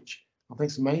WSH. I think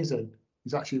it's amazing.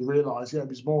 He's actually realised,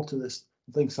 there's more to this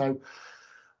thing. So,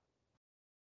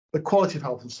 the quality of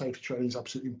health and safety training is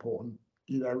absolutely important.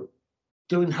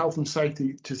 Doing health and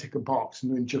safety to tick a box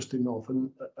and doing just enough.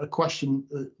 And a question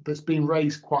that's been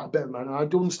raised quite a bit, man. And I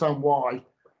do understand why.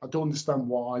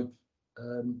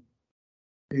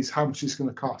 Is how much it's going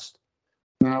to cost.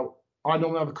 Now, I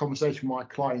normally have a conversation with my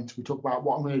clients. We talk about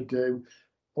what I'm going to do,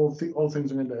 all the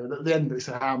things I'm going to do. And at the end of it, it's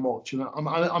how much.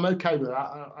 I'm okay with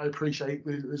that. I appreciate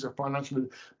there's a financial,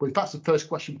 but if that's the first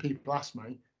question people ask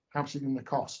me, how much is it going to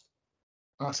cost?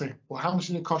 And I say, well, how much is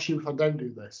it going to cost you if I don't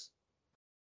do this?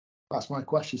 That's my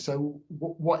question. So,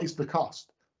 what is the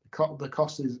cost? The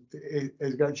cost is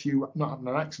going to you not having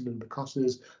an accident. The cost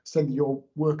is sending your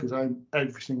workers home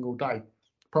every single day,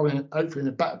 probably hopefully in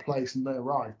a better place than they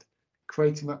arrived.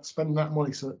 Spending that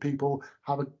money so that people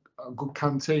have a good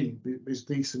canteen, there's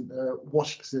decent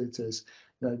wash facilities,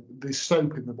 there's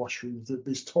soap in the washrooms,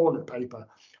 there's toilet paper,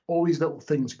 all these little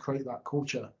things create that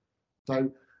culture.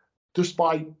 So just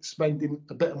by spending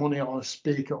a bit of money on a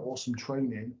speaker or some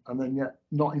training, and then yet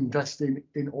not investing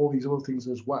in all these other things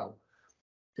as well,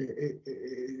 it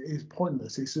is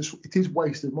pointless. It is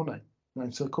wasted money.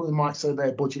 So a company might say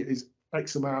their budget is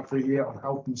X amount for a year on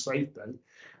health and safety,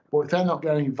 but if they're not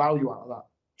getting value out of that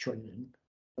training,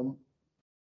 then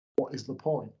what is the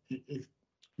point? If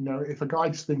a guy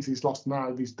just thinks he's lost an hour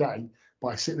of his day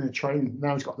by sitting in a training,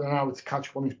 now he's got an hour to catch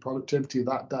up on his productivity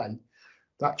that day,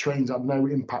 that training's had no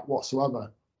impact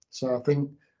whatsoever. So I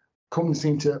think companies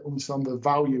need to understand the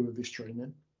value of this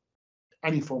training,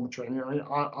 any form of training. I'm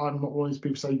not one of these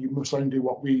people say you must only do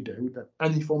what we do. That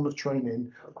any form of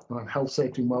training on health,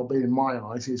 safety, and well-being, in my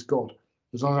eyes, is good.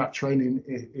 As long as that training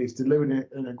is delivering it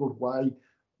in a good way,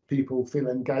 people feel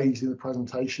engaged in the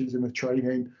presentations, in the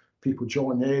training, people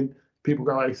join in, people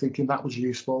go away thinking that was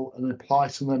useful and apply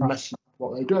some of their message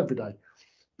what they do every day.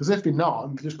 Because if they're not,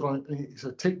 and just going, it's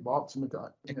a tick box, and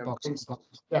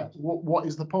what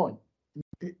is the point?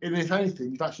 And if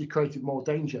anything, you've actually created more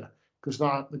danger, because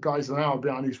now the guy's an hour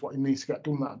behind is what he needs to get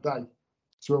done that day.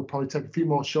 So he'll probably take a few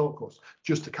more shortcuts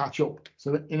just to catch up.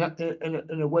 So in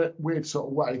a weird sort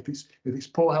of way, if it's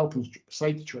poor health and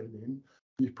safety training,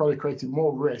 you've probably created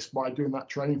more risk by doing that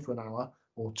training for an hour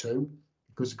or two,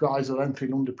 because the guys are then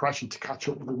feeling under pressure to catch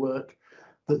up with the work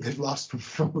that they've lost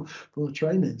from the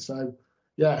training. So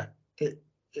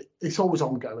it's always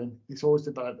ongoing. It's always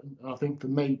development. And I think for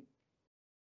me,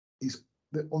 is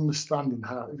the understanding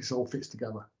how this all fits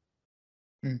together.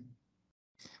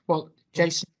 Well,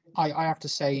 Jason, I have to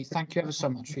say thank you ever so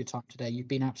much for your time today. You've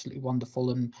been absolutely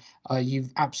wonderful, and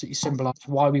you've absolutely symbolised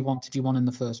why we wanted you on in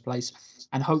the first place.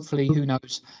 And hopefully, who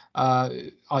knows,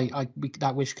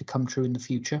 that wish could come true in the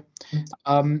future.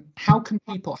 How can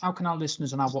our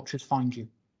listeners and our watchers find you?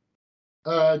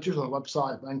 Just on the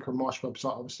website, the Anker MBE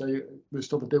website. Obviously, the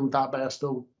stuff I do with that, but I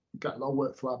still get a lot of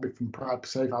work for Abby from Pride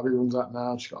Safe. Abby runs that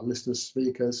now. She's got a list of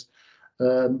speakers.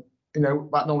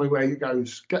 That normally where it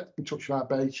goes. Get in touch with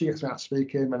Abby. She gets me out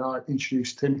speaking, and I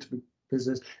introduce Tim to the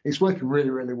business. It's working really,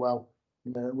 really well.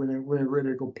 We're in a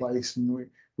really good place, and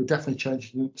we're definitely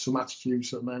changing some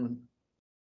attitudes at the moment.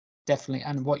 Definitely,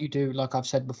 and what you do, like I've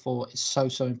said before, is so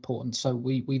important. So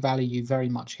we value you very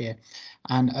much here,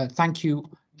 and thank you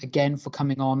again for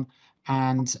coming on,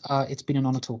 and it's been an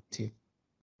honour talking to you.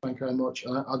 Thank you very much.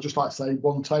 I'd just like to say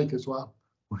one take as well.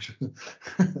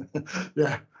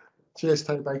 Yeah. Cheers,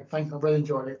 Toby. Thank you. I really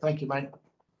enjoyed it. Thank you, mate.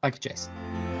 Thank you, Jason.